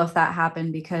don't know if that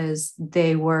happened because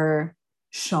they were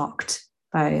shocked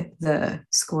by the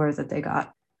score that they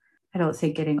got. I don't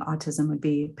think getting autism would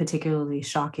be particularly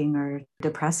shocking or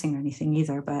depressing or anything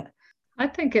either, but I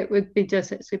think it would be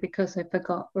just actually because they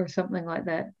forgot or something like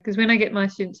that. Because when I get my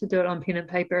students to do it on pen and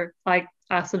paper, I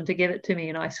ask them to give it to me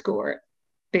and I score it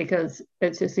because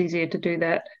it's just easier to do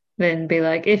that than be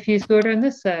like, if you scored on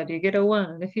this side, you get a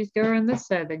 1. And if you score on this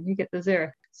side, then you get the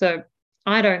 0. So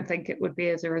I don't think it would be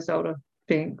as a result of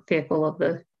being fearful of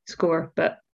the score,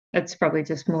 but it's probably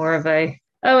just more of a,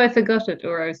 oh, I forgot it,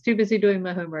 or I was too busy doing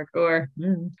my homework, or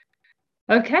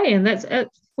Okay, and that's it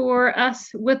for us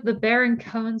with the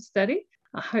Baron-Cohen study.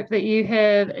 I hope that you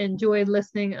have enjoyed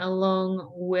listening along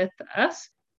with us.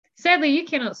 Sadly, you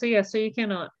cannot see us, so you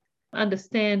cannot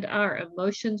understand our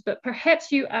emotions, but perhaps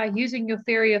you are using your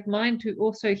theory of mind to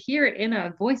also hear it in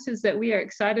our voices, that we are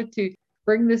excited to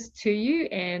bring this to you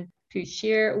and to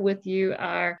share with you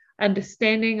our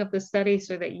understanding of the study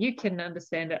so that you can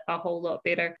understand it a whole lot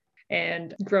better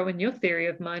and grow in your theory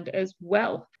of mind as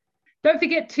well. Don't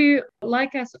forget to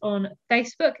like us on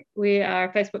Facebook. We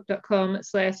are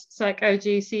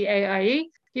facebook.com/psychogcaie.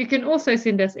 You can also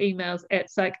send us emails at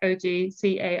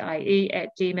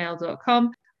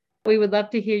psychogcaie@gmail.com. We would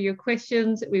love to hear your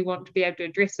questions. We want to be able to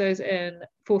address those in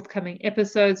forthcoming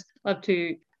episodes. Love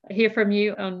to hear from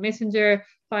you on Messenger.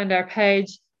 Find our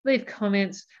page, leave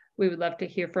comments. We would love to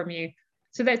hear from you.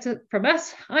 So that's it from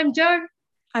us. I'm Jo.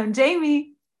 I'm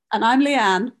Jamie. And I'm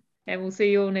Leanne. And we'll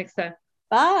see you all next time.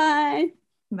 Bye.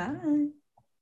 Bye.